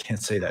 I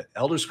can't say that,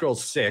 Elder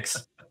Scrolls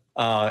 6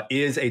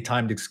 is a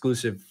timed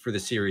exclusive for the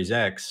Series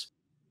X,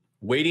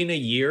 waiting a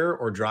year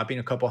or dropping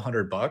a couple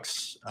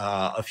 $100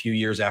 a few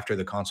years after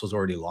the console's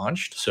already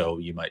launched, so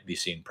you might be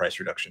seeing price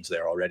reductions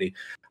there already.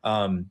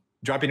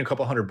 Dropping a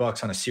couple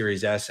 $100 on a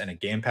Series S and a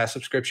Game Pass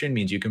subscription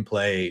means you can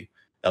play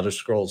Elder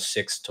Scrolls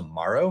 6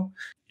 tomorrow.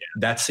 Yeah.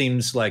 That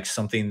seems like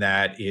something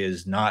that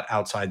is not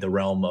outside the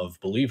realm of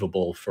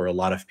believable for a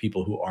lot of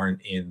people who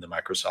aren't in the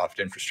Microsoft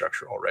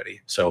infrastructure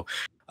already. So,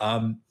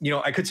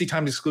 I could see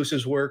timed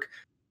exclusives work.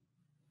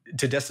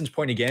 To Destin's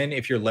point again,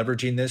 if you're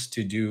leveraging this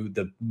to do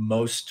the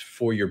most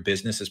for your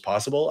business as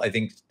possible, I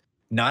think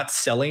not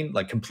selling,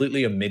 like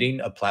completely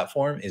omitting a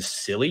platform is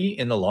silly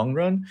in the long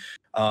run.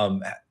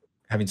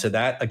 Having said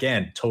that,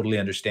 again, totally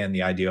understand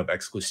the idea of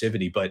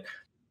exclusivity, but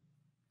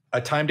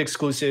a timed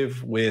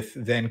exclusive with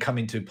then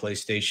coming to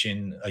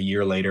PlayStation a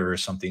year later or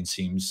something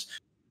seems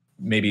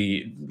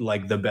maybe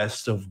like the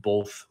best of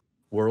both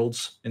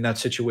worlds in that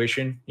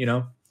situation,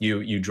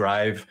 You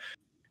drive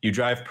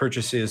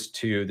purchases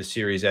to the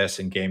Series S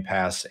and Game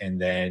Pass, and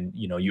then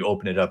you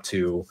open it up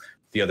to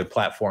the other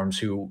platforms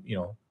who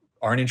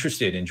aren't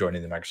interested in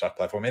joining the Microsoft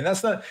platform. And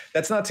that's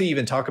not to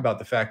even talk about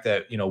the fact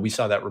that we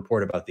saw that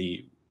report about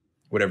the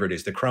whatever it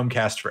is, the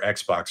Chromecast for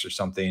Xbox or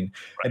something,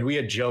 right. And we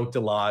had joked a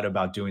lot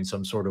about doing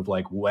some sort of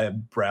like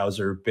web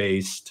browser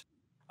based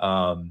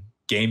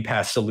Game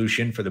Pass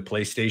solution for the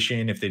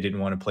PlayStation if they didn't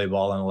want to play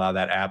ball and allow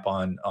that app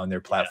on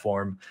their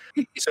platform.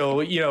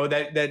 So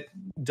that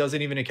doesn't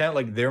even account,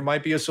 like there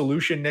might be a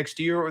solution next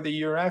year or the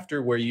year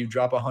after where you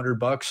drop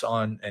 $100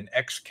 on an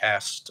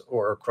Xcast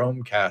or a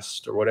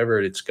Chromecast or whatever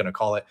it's going to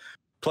call it,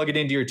 plug it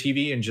into your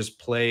TV and just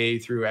play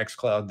through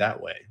xCloud that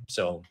way.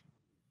 So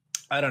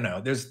I don't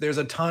know. There's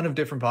a ton of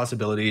different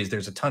possibilities.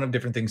 There's a ton of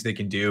different things they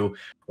can do.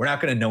 We're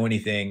not going to know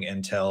anything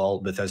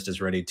until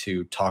Bethesda's ready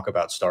to talk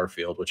about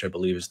Starfield, which I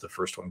believe is the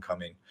first one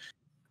coming.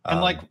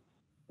 And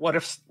what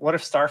if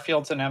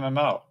Starfield's an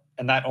MMO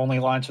and that only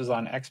launches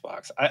on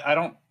Xbox? I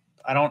don't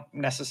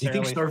necessarily.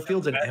 You think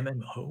Starfield's an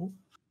MMO?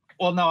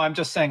 Well, no, I'm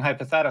just saying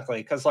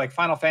hypothetically, because like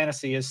Final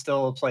Fantasy is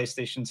still a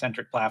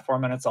PlayStation-centric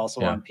platform and it's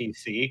also on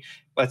PC.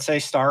 Let's say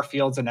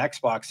Starfield's an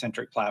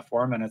Xbox-centric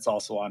platform and it's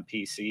also on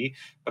PC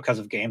because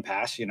of Game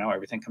Pass.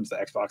 Everything comes to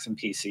Xbox and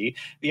PC.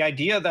 The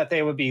idea that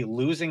they would be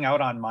losing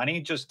out on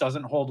money just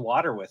doesn't hold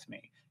water with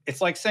me.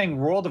 It's like saying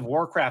World of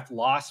Warcraft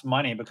lost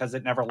money because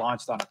it never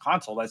launched on a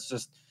console. That's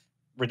just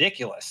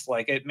ridiculous.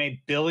 Like it made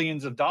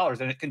billions of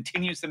dollars and it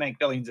continues to make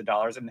billions of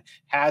dollars and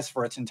has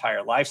for its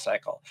entire life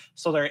cycle.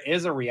 So there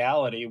is a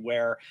reality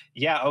where,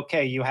 you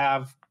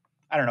have,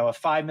 I don't know, a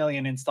 5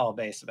 million install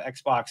base of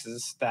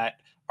Xboxes that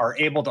are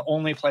able to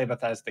only play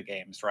Bethesda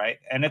games, right?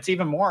 And it's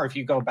even more if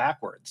you go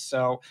backwards.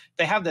 So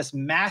they have this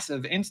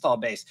massive install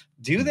base.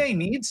 Do they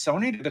need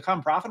Sony to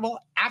become profitable?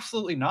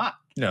 Absolutely not.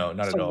 No,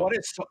 not at all.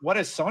 What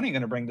is Sony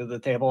going to bring to the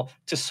table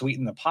to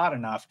sweeten the pot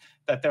enough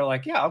that they're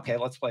like,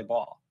 let's play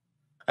ball?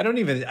 I don't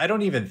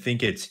even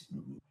think it's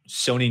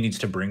Sony needs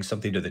to bring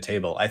something to the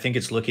table. I think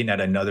it's looking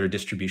at another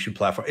distribution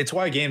platform. It's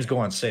why games go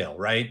on sale,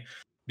 right?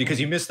 Because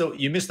you miss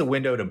the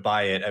window to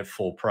buy it at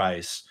full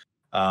price.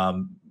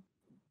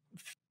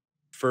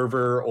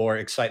 Fervor or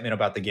excitement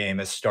about the game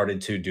has started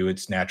to do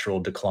its natural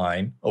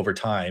decline over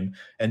time.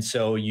 And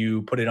so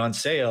you put it on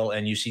sale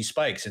and you see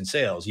spikes in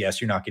sales. Yes,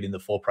 you're not getting the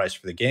full price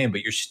for the game,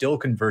 but you're still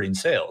converting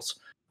sales.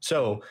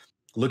 So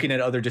looking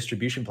at other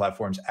distribution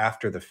platforms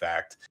after the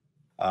fact,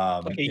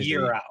 like a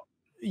year out.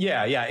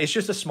 Yeah. It's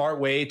just a smart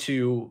way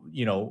to,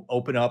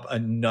 open up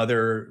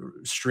another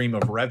stream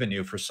of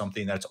revenue for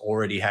something that's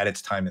already had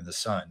its time in the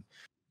sun.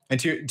 And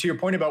to your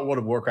point about World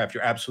of Warcraft,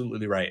 you're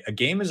absolutely right. A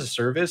game as a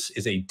service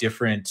is a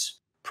different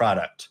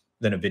product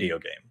than a video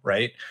game,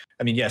 right?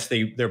 I mean, yes,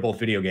 they're both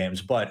video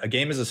games, but a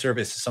game as a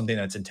service is something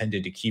that's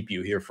intended to keep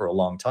you here for a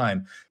long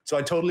time. So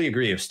I totally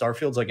agree. If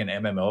Starfield's like an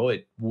MMO,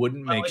 it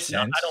wouldn't make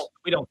sense.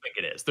 We don't think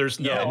it is.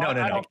 There's no.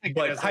 No.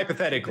 But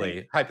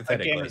hypothetically, a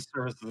game as a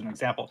service is an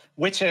example,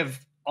 which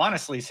have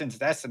honestly since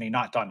Destiny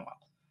not done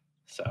well.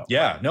 So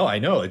I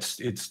know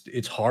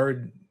it's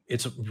hard.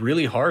 It's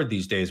really hard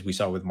these days. We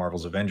saw with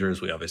Marvel's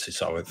Avengers. We obviously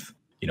saw with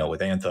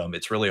Anthem.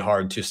 It's really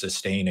hard to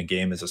sustain a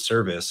game as a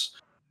service.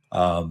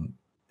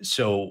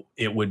 So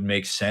it would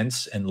make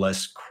sense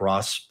unless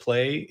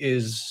cross-play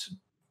is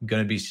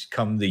going to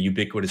become the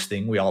ubiquitous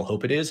thing we all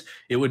hope it is.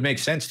 It would make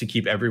sense to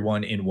keep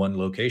everyone in one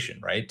location,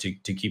 right?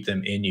 To keep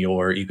them in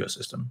your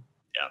ecosystem.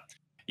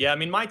 Yeah. I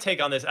mean, my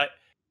take on this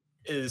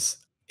is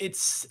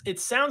it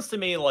sounds to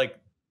me like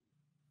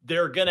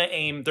they're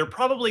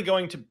probably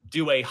going to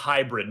do a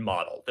hybrid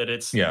model that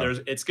it's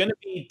going to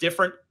be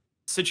different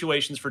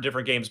situations for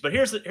different games. But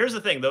here's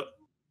the thing though.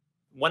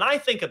 When I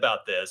think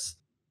about this,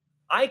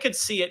 I could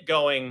see it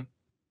going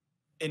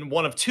in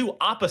one of two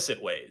opposite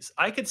ways.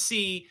 I could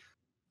see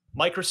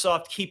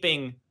Microsoft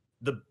keeping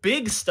the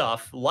big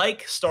stuff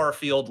like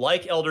Starfield,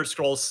 like Elder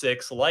Scrolls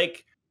 6,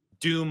 like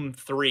Doom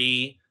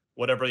 3,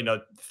 whatever,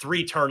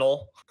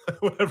 3-ternal,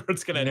 whatever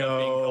it's going to end up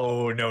being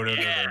called.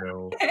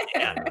 No.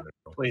 Yeah.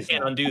 Please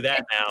can't undo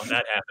that now.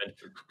 That happened.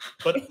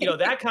 But,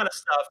 that kind of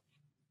stuff,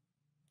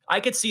 I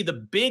could see the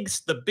big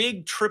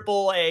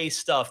AAA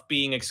stuff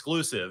being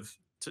exclusive,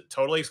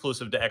 totally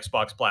exclusive to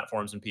Xbox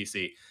platforms and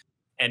PC,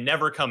 and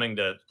never coming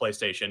to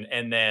PlayStation.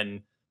 And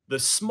then the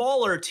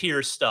smaller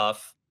tier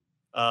stuff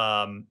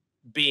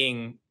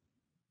being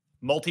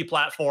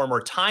multi-platform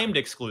or timed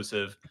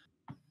exclusive.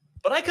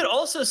 But I could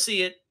also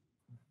see it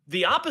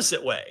the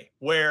opposite way,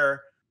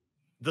 where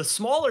the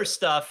smaller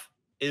stuff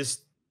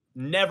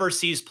never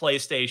sees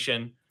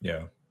PlayStation.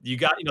 Yeah. You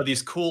got,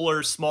 these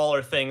cooler,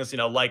 smaller things,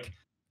 like,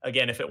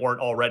 again, if it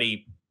weren't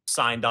already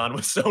signed on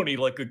with Sony,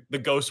 like the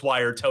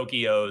Ghostwire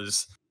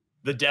Tokyos,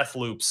 the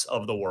Deathloops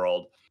of the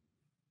world.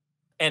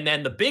 And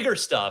then the bigger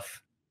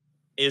stuff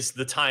is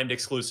the timed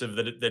exclusive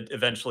that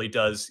eventually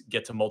does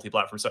get to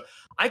multi-platform. So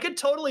I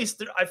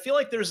feel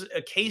like there's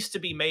a case to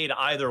be made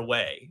either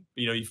way,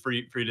 for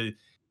you to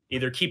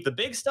either keep the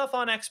big stuff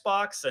on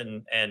Xbox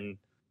and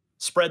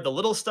spread the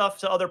little stuff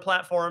to other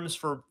platforms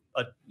for,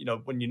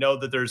 when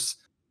that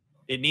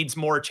it needs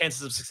more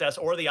chances of success,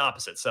 or the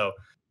opposite. So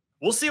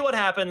we'll see what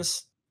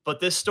happens. But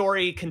this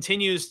story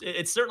continues.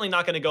 It's certainly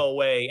not going to go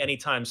away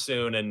anytime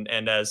soon.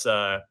 And as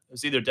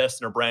either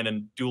Destin or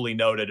Brandon duly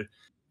noted,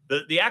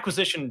 the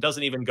acquisition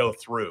doesn't even go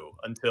through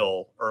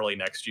until early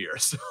next year.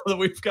 So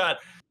we've got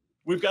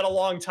a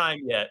long time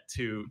yet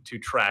to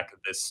track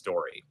this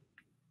story.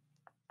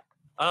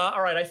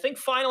 All right, I think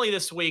finally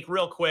this week,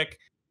 real quick,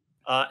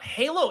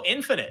 Halo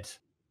Infinite.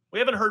 We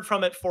haven't heard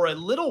from it for a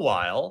little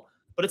while,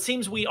 but it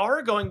seems we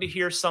are going to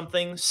hear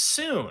something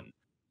soon.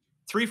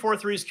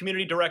 343's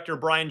community director,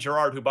 Brian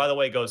Gerard, who, by the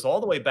way, goes all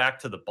the way back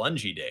to the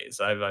Bungie days.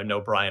 I know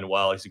Brian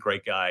well. He's a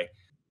great guy.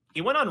 He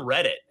went on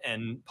Reddit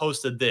and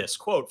posted this,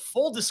 quote,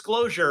 "Full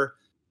disclosure,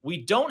 we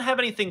don't have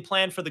anything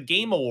planned for the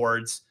Game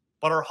Awards,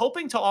 but are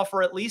hoping to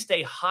offer at least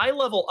a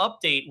high-level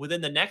update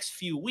within the next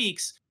few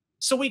weeks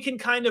so we can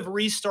kind of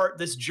restart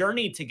this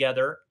journey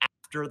together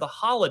after the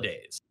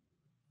holidays."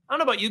 I don't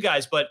know about you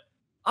guys, but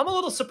I'm a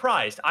little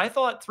surprised. I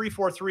thought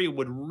 343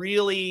 would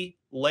really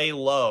lay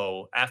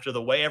low after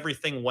the way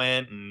everything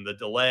went and the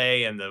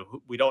delay and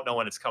we don't know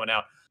when it's coming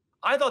out.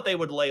 I thought they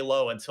would lay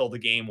low until the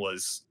game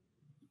was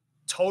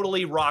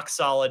totally rock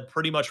solid,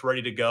 pretty much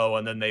ready to go,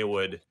 and then they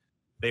would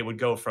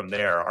go from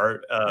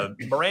there.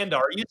 Miranda,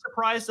 are you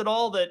surprised at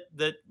all that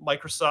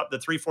Microsoft, the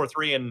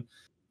 343,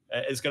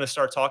 is going to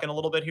start talking a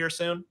little bit here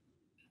soon?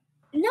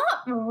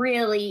 Not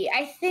really.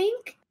 I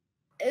think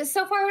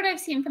so far what I've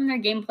seen from their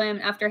game plan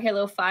after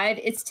Halo 5,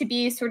 it's to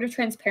be sort of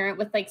transparent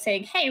with like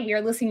saying, hey, we are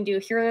listening to you.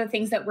 Here are the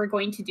things that we're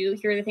going to do.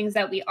 Here are the things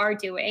that we are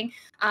doing.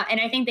 And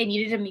I think they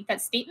needed to make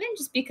that statement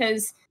just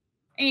because,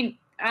 I mean,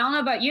 I don't know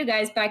about you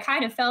guys, but I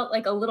kind of felt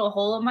like a little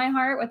hole in my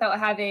heart without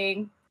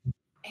having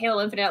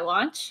Halo Infinite at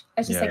launch.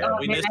 I was just man, I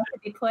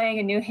could be playing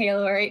a new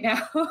Halo right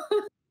now.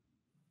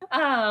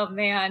 Oh,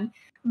 man.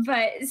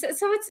 But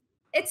so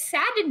it's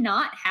sad to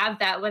not have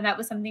that when that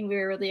was something we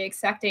were really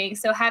expecting.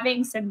 So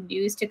having some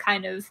news to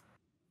kind of,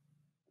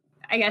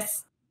 I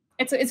guess,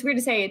 it's weird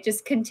to say it,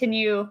 just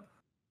continue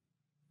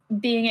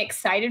being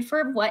excited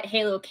for what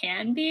Halo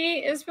can be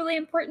is really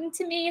important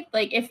to me.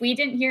 Like, if we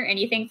didn't hear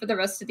anything for the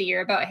rest of the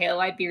year about Halo,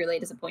 I'd be really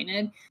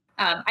disappointed.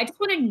 I just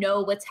want to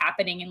know what's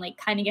happening and like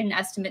kind of get an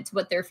estimate to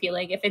what they're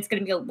feeling. If it's going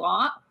to be a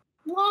lot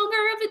longer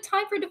of a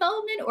time for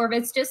development, or if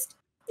it's just,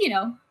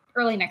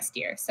 early next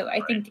year. So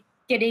I think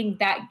getting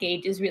that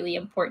gauge is really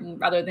important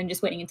rather than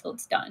just waiting until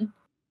it's done.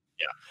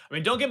 Yeah. I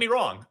mean, don't get me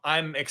wrong.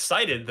 I'm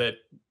excited that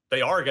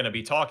they are going to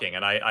be talking,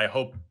 and I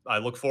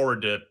look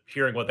forward to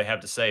hearing what they have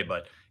to say.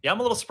 But yeah, I'm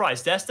a little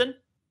surprised. Destin?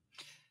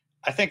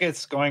 I think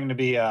it's going to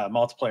be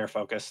multiplayer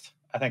focused.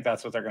 I think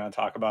that's what they're going to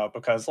talk about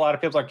because a lot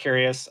of people are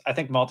curious. I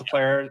think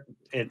multiplayer,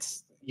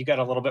 you get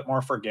a little bit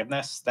more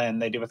forgiveness than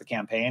they do with the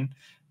campaign.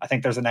 I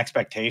think there's an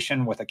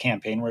expectation with a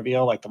campaign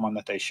reveal like the one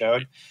that they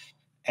showed.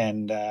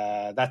 And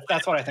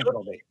that's what I think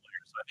it'll be.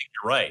 So I think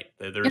you're right.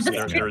 There's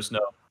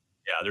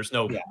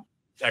no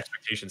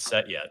expectation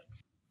set yet.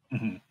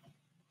 Mm-hmm.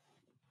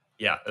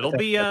 Yeah, it'll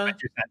be. Yeah,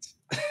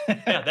 that's.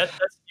 I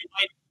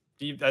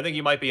think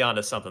you might be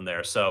onto something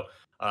there. So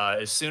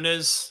as soon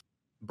as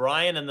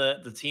Brian and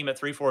the team at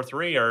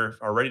 343 are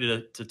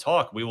ready to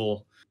talk, we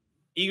will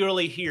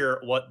eagerly hear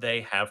what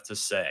they have to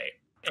say.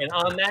 And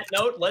on that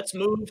note, let's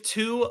move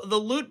to the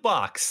loot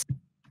box.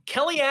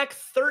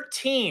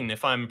 Kellyak13,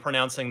 if I'm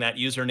pronouncing that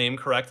username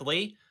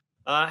correctly,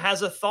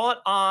 has a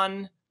thought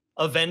on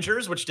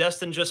Avengers, which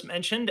Destin just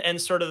mentioned,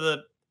 and sort of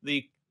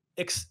the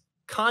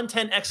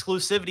content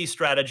exclusivity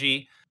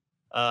strategy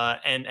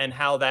and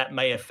how that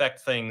may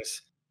affect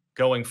things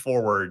going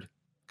forward.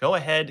 Go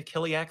ahead,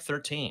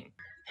 Kellyak13.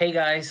 Hey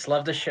guys,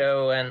 love the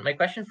show. And my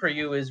question for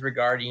you is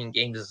regarding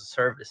games as a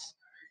service.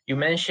 You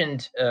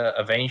mentioned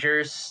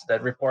Avengers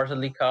that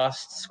reportedly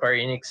cost Square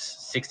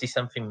Enix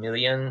 60-something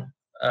million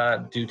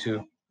due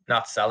to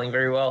not selling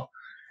very well.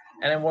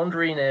 And I'm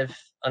wondering if,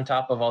 on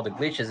top of all the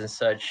glitches and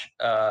such,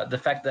 the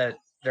fact that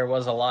there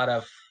was a lot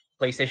of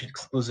PlayStation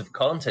exclusive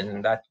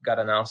content that got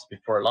announced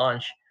before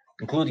launch,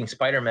 including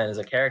Spider-Man as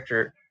a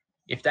character,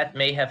 if that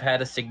may have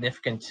had a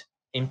significant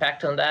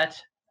impact on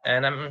that.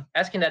 And I'm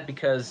asking that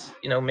because,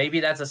 maybe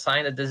that's a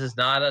sign that this is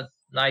not a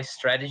nice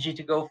strategy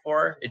to go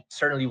for. It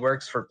certainly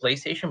works for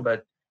PlayStation,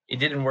 but it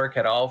didn't work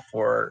at all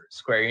for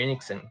Square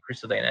Enix and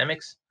Crystal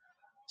Dynamics.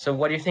 So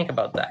what do you think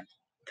about that?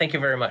 Thank you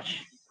very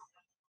much.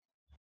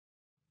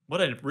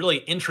 What a really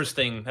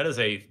interesting, that is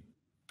a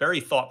very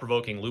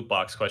thought-provoking loot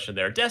box question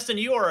there. Destin,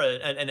 you are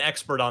an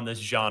expert on this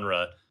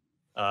genre,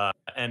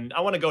 and I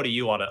want to go to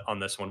you on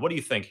this one. What do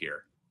you think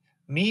here?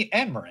 Me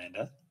and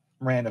Miranda.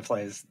 Miranda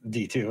plays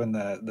D2 in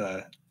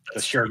the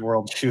shared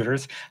world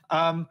shooters.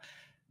 I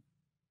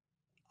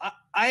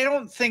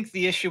don't think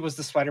the issue was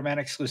the Spider-Man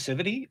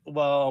exclusivity.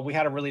 Well, we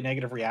had a really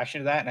negative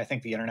reaction to that, and I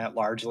think the internet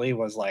largely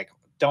was like,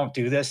 don't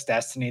do this.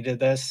 Destiny did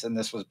this, and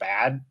this was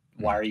bad.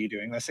 Why are you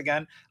doing this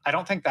again? I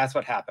don't think that's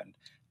what happened.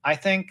 I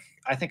think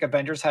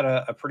Avengers had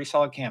a pretty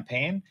solid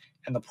campaign,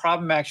 and the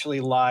problem actually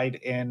lied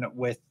in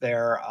with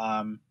their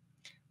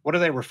what do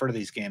they refer to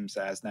these games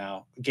as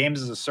now?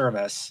 Games as a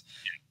service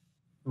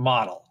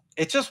model.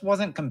 It just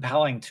wasn't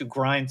compelling to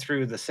grind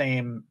through the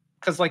same,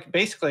 because like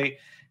basically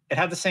it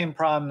had the same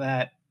problem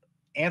that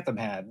Anthem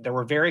had. There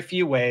were very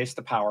few ways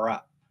to power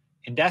up.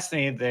 In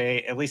Destiny,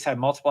 they at least had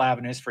multiple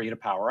avenues for you to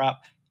power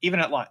up, even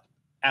at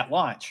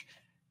launch.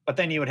 But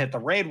then you would hit the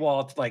raid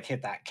wall to like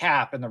hit that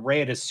cap, and the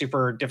raid is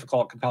super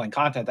difficult, compelling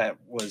content that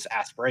was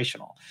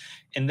aspirational.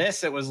 In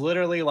this, it was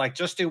literally like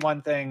just do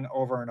one thing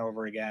over and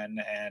over again,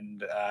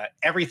 and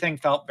everything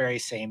felt very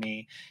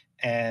samey,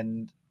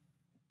 and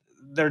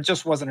there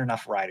just wasn't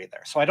enough variety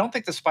there. So I don't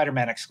think the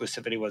Spider-Man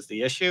exclusivity was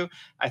the issue.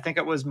 I think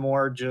it was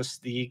more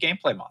just the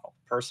gameplay model,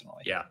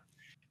 personally.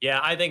 Yeah,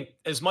 I think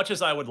as much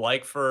as I would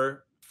like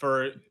for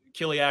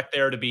Kiliak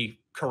there to be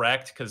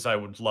correct, because I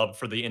would love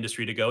for the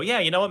industry to go, yeah,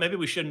 you know what, maybe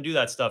we shouldn't do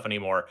that stuff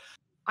anymore.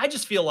 I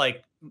just feel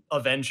like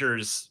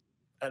Avengers,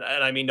 and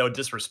I mean no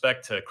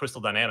disrespect to Crystal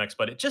Dynamics,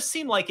 but it just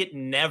seemed like it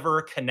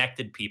never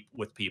connected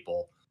with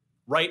people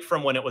right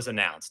from when it was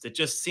announced. It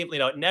just seemed,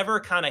 it never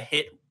kind of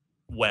hit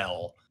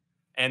well.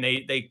 And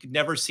they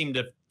never seemed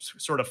to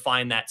sort of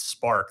find that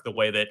spark the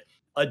way that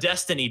a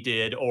Destiny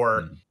did,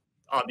 or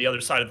on the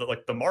other side of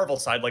the Marvel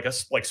side, like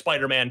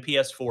Spider-Man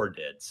PS4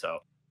 did. So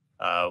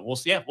we'll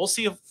see. Yeah, we'll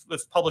see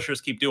if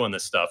publishers keep doing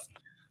this stuff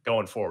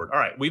going forward. All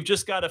right, we've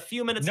just got a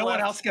few minutes left. No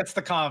one else gets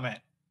the comment.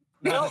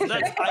 No, I'm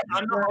got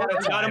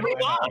to move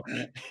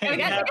on. We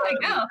got to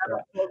go.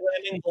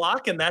 Programming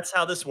block, and that's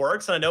how this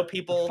works. And I know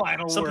people.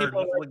 Some people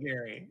are like,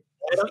 Gary.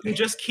 Why don't you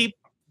just keep?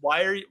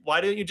 Why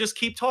don't you just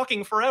keep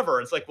talking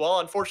forever? It's like,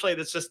 well, unfortunately,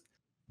 that's just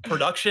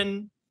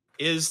production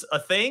is a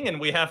thing, and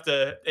we have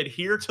to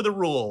adhere to the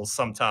rules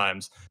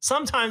sometimes.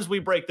 Sometimes we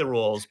break the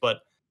rules,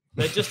 but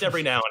just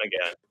every now and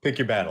again. Pick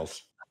your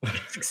battles.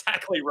 That's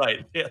exactly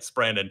right. Yes,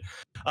 Brandon.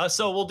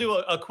 So we'll do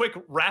a quick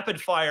rapid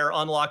fire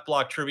unlock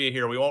block trivia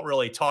here. We won't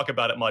really talk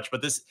about it much,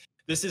 but this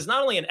is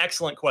not only an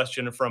excellent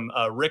question from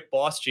Rick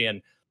Bostian,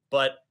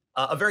 but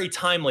a very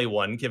timely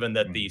one, given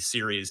that the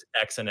Series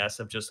X and S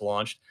have just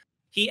launched.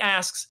 He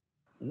asks,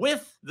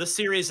 with the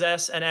Series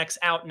S and X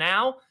out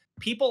now,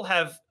 people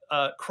have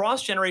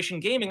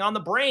cross-generation gaming on the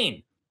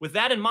brain. With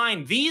that in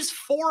mind, these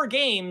 4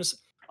 games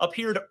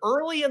appeared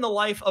early in the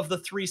life of the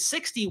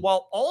 360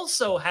 while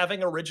also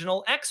having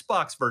original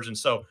Xbox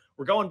versions. So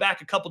we're going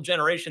back a couple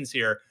generations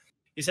here.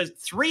 He says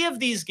 3 of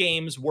these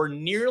games were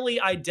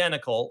nearly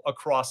identical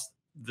across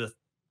the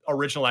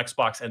original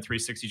Xbox and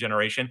 360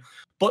 generation,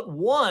 but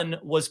one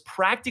was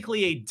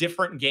practically a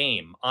different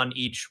game on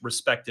each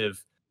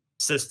respective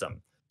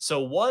system. So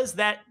was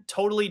that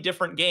totally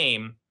different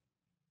game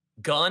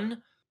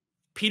Gun,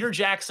 Peter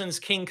Jackson's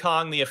King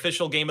Kong, the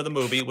official game of the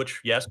movie,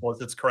 which yes was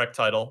its correct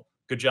title.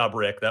 Good job,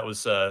 Rick. That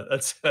was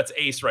that's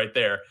ace right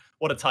there.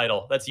 What a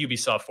title. That's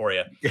Ubisoft for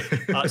you.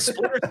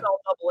 Splinter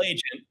Cell Double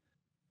Agent,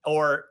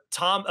 or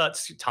Tom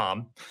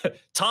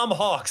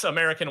Hawk's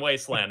American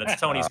Wasteland. That's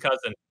Tony's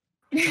cousin.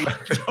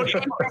 Tony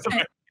Hawk's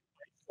American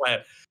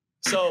Wasteland.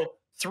 So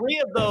 3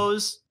 of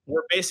those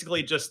were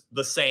basically just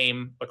the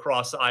same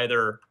across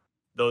either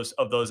those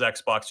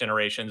Xbox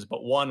generations,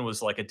 but one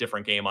was like a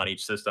different game on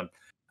each system.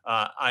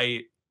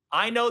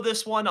 I know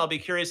this one. I'll be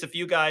curious if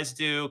you guys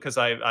do, because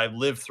I've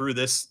lived through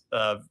this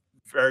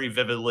very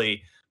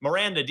vividly.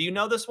 Miranda, do you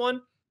know this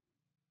one?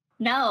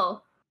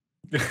 No.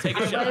 Take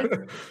a shot.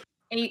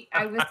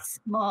 I was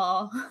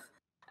small.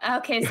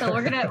 Okay, so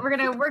we're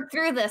gonna work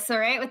through this, all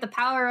right, with the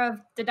power of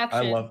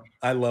deduction.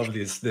 I love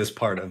this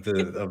part of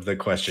the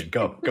question.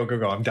 Go.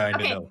 I'm dying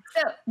to know.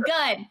 So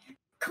Gun,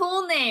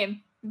 cool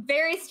name,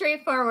 very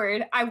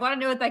straightforward. I want to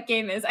know what that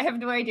game is. I have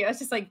no idea. It's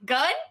just like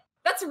Gun.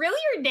 That's really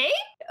your name?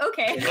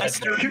 Okay.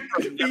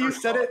 You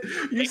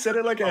said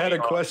it like I had a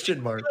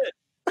question mark.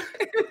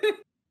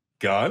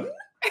 Gun?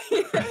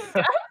 And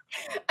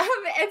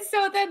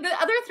so then the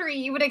other 3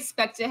 you would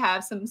expect to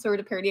have some sort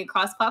of parity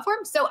across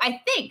platforms. So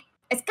I think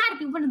it's got to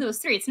be one of those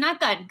 3. It's not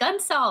Gun.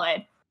 Gun's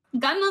solid.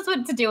 Gun knows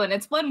what to do, and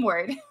it's one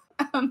word.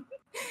 But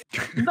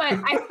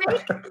I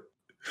think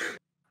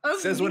it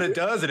says what it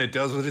does, and it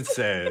does what it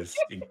says.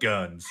 It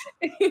guns.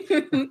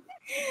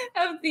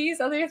 Of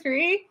these other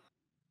 3,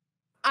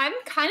 I'm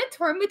kind of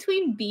torn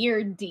between B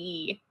or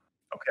D.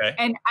 Okay.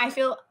 And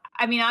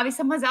I mean, obviously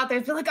someone's out there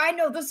be like, I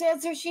know this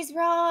answer, she's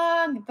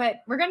wrong.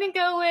 But we're going to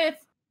go with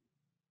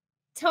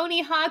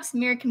Tony Hawk's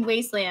American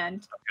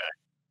Wasteland.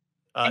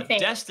 Okay.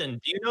 Destin,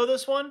 do you know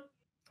this one?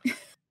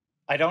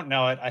 I don't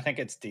know it. I think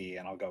it's D,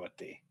 and I'll go with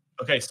D.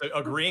 Okay, so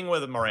agreeing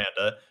with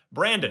Miranda.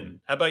 Brandon,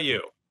 how about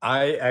you?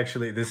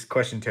 This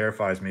question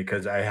terrifies me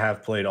because I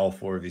have played all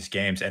 4 of these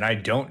games, and I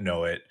don't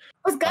know it.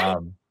 Was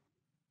Gun?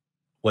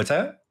 What's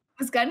that?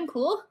 Was Gun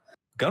cool?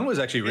 Gun was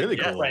actually really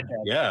cool. Red Dead.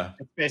 Yeah.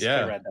 It's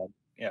basically Red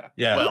Dead.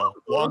 Yeah. Well,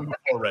 long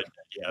before Red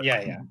Dead.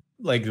 Yeah.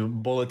 Like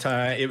bullet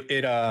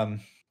time.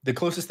 The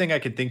closest thing I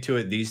could think to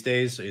it these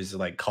days is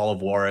like Call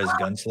of Juarez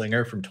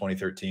Gunslinger from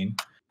 2013.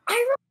 I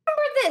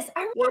remember this.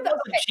 It wasn't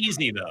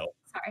cheesy though.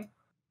 Sorry.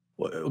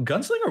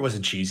 Gunslinger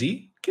wasn't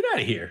cheesy. Get out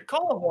of here.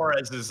 Call of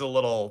Juarez is a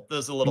little.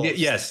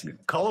 Yes,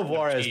 Call of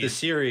Juarez, the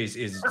series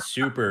is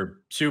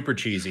super, super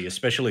cheesy,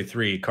 especially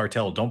 3.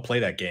 Cartel, don't play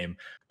that game.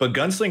 But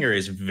Gunslinger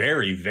is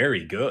very,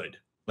 very good.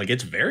 Like,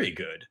 it's very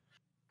good.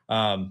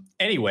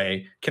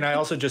 Anyway, can I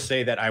also just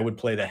say that I would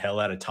play the hell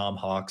out of Tom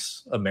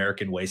Hawk's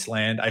American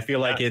Wasteland? I feel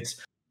like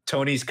it's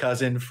Tony's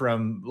cousin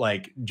from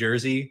like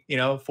Jersey,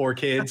 4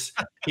 kids.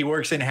 He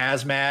works in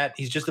hazmat.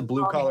 He's just a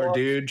blue collar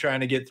dude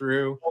trying to get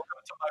through. Welcome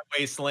to my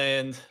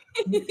wasteland.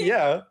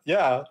 Yeah.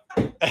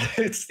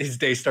 His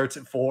day starts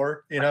at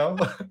 4, All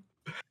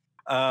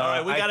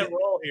right, we got to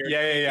roll here.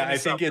 Yeah.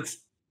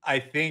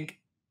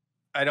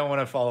 I don't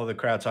want to follow the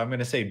crowd, so I'm going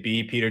to say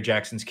B, Peter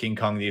Jackson's King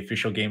Kong, the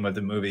official game of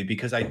the movie,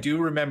 because I do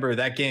remember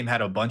that game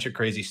had a bunch of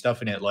crazy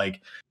stuff in it,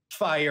 like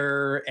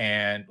fire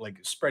and like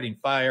spreading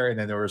fire, and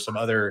then there were some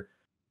other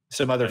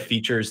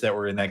features that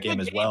were in that game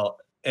as well.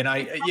 And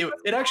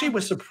it actually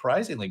was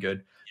surprisingly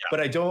good, but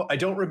I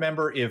don't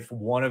remember if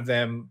one of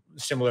them,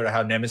 similar to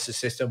how Nemesis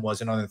System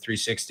wasn't on the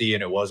 360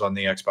 and it was on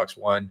the Xbox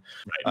One.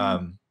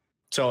 Right.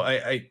 So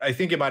I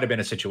think it might have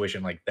been a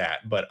situation like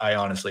that, but I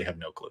honestly have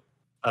no clue.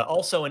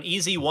 Also, an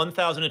easy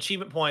 1,000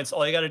 achievement points.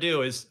 All you got to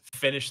do is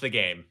finish the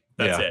game.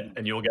 That's it,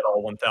 and you'll get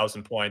all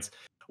 1,000 points.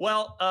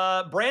 Well,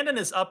 Brandon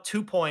is up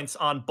 2 points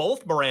on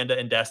both Miranda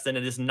and Destin.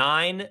 It is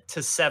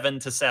 9-7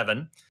 to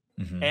 7.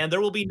 Mm-hmm. And there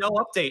will be no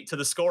update to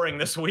the scoring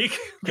this week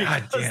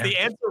because the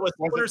answer was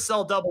Splinter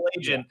Cell Double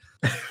Agent.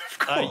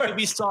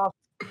 Ubisoft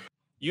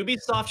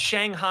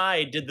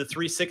Shanghai did the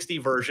 360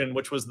 version,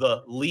 which was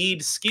the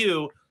lead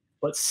SKU,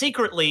 but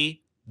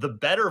secretly the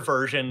better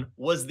version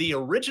was the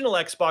original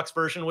Xbox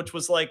version, which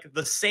was like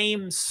the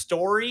same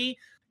story.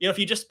 If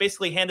you just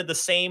basically handed the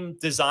same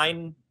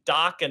design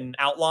doc and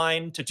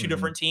outline to two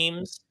different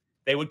teams,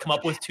 they would come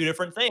up with 2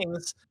 different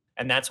things.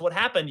 And that's what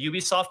happened.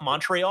 Ubisoft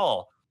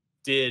Montreal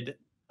did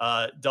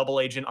Double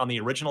Agent on the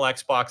original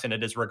Xbox, and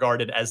it is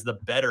regarded as the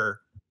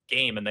better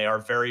game. And they are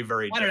very,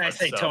 very different. Why did I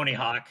say Tony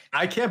Hawk?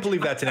 I can't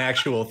believe that's an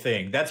actual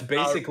thing. That's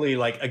basically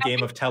like a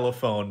game of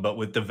telephone, but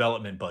with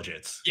development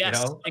budgets.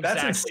 Yes, exactly.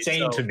 That's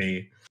insane to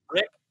me.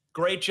 Rick,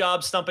 great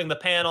job stumping the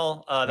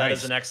panel. That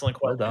is an excellent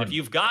question. Well, if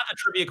you've got a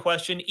trivia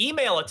question,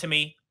 email it to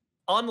me,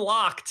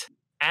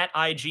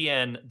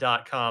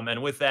 unlocked@ign.com.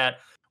 And with that,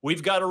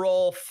 we've got a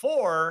roll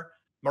for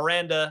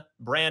Miranda,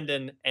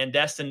 Brandon, and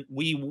Destin.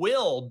 We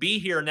will be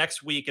here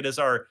next week. It is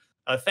our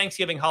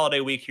Thanksgiving holiday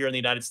week here in the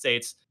United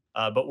States,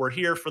 but we're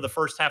here for the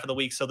first half of the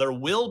week, so there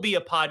will be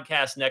a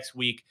podcast next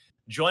week.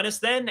 Join us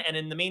then, and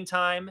in the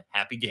meantime,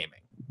 happy gaming.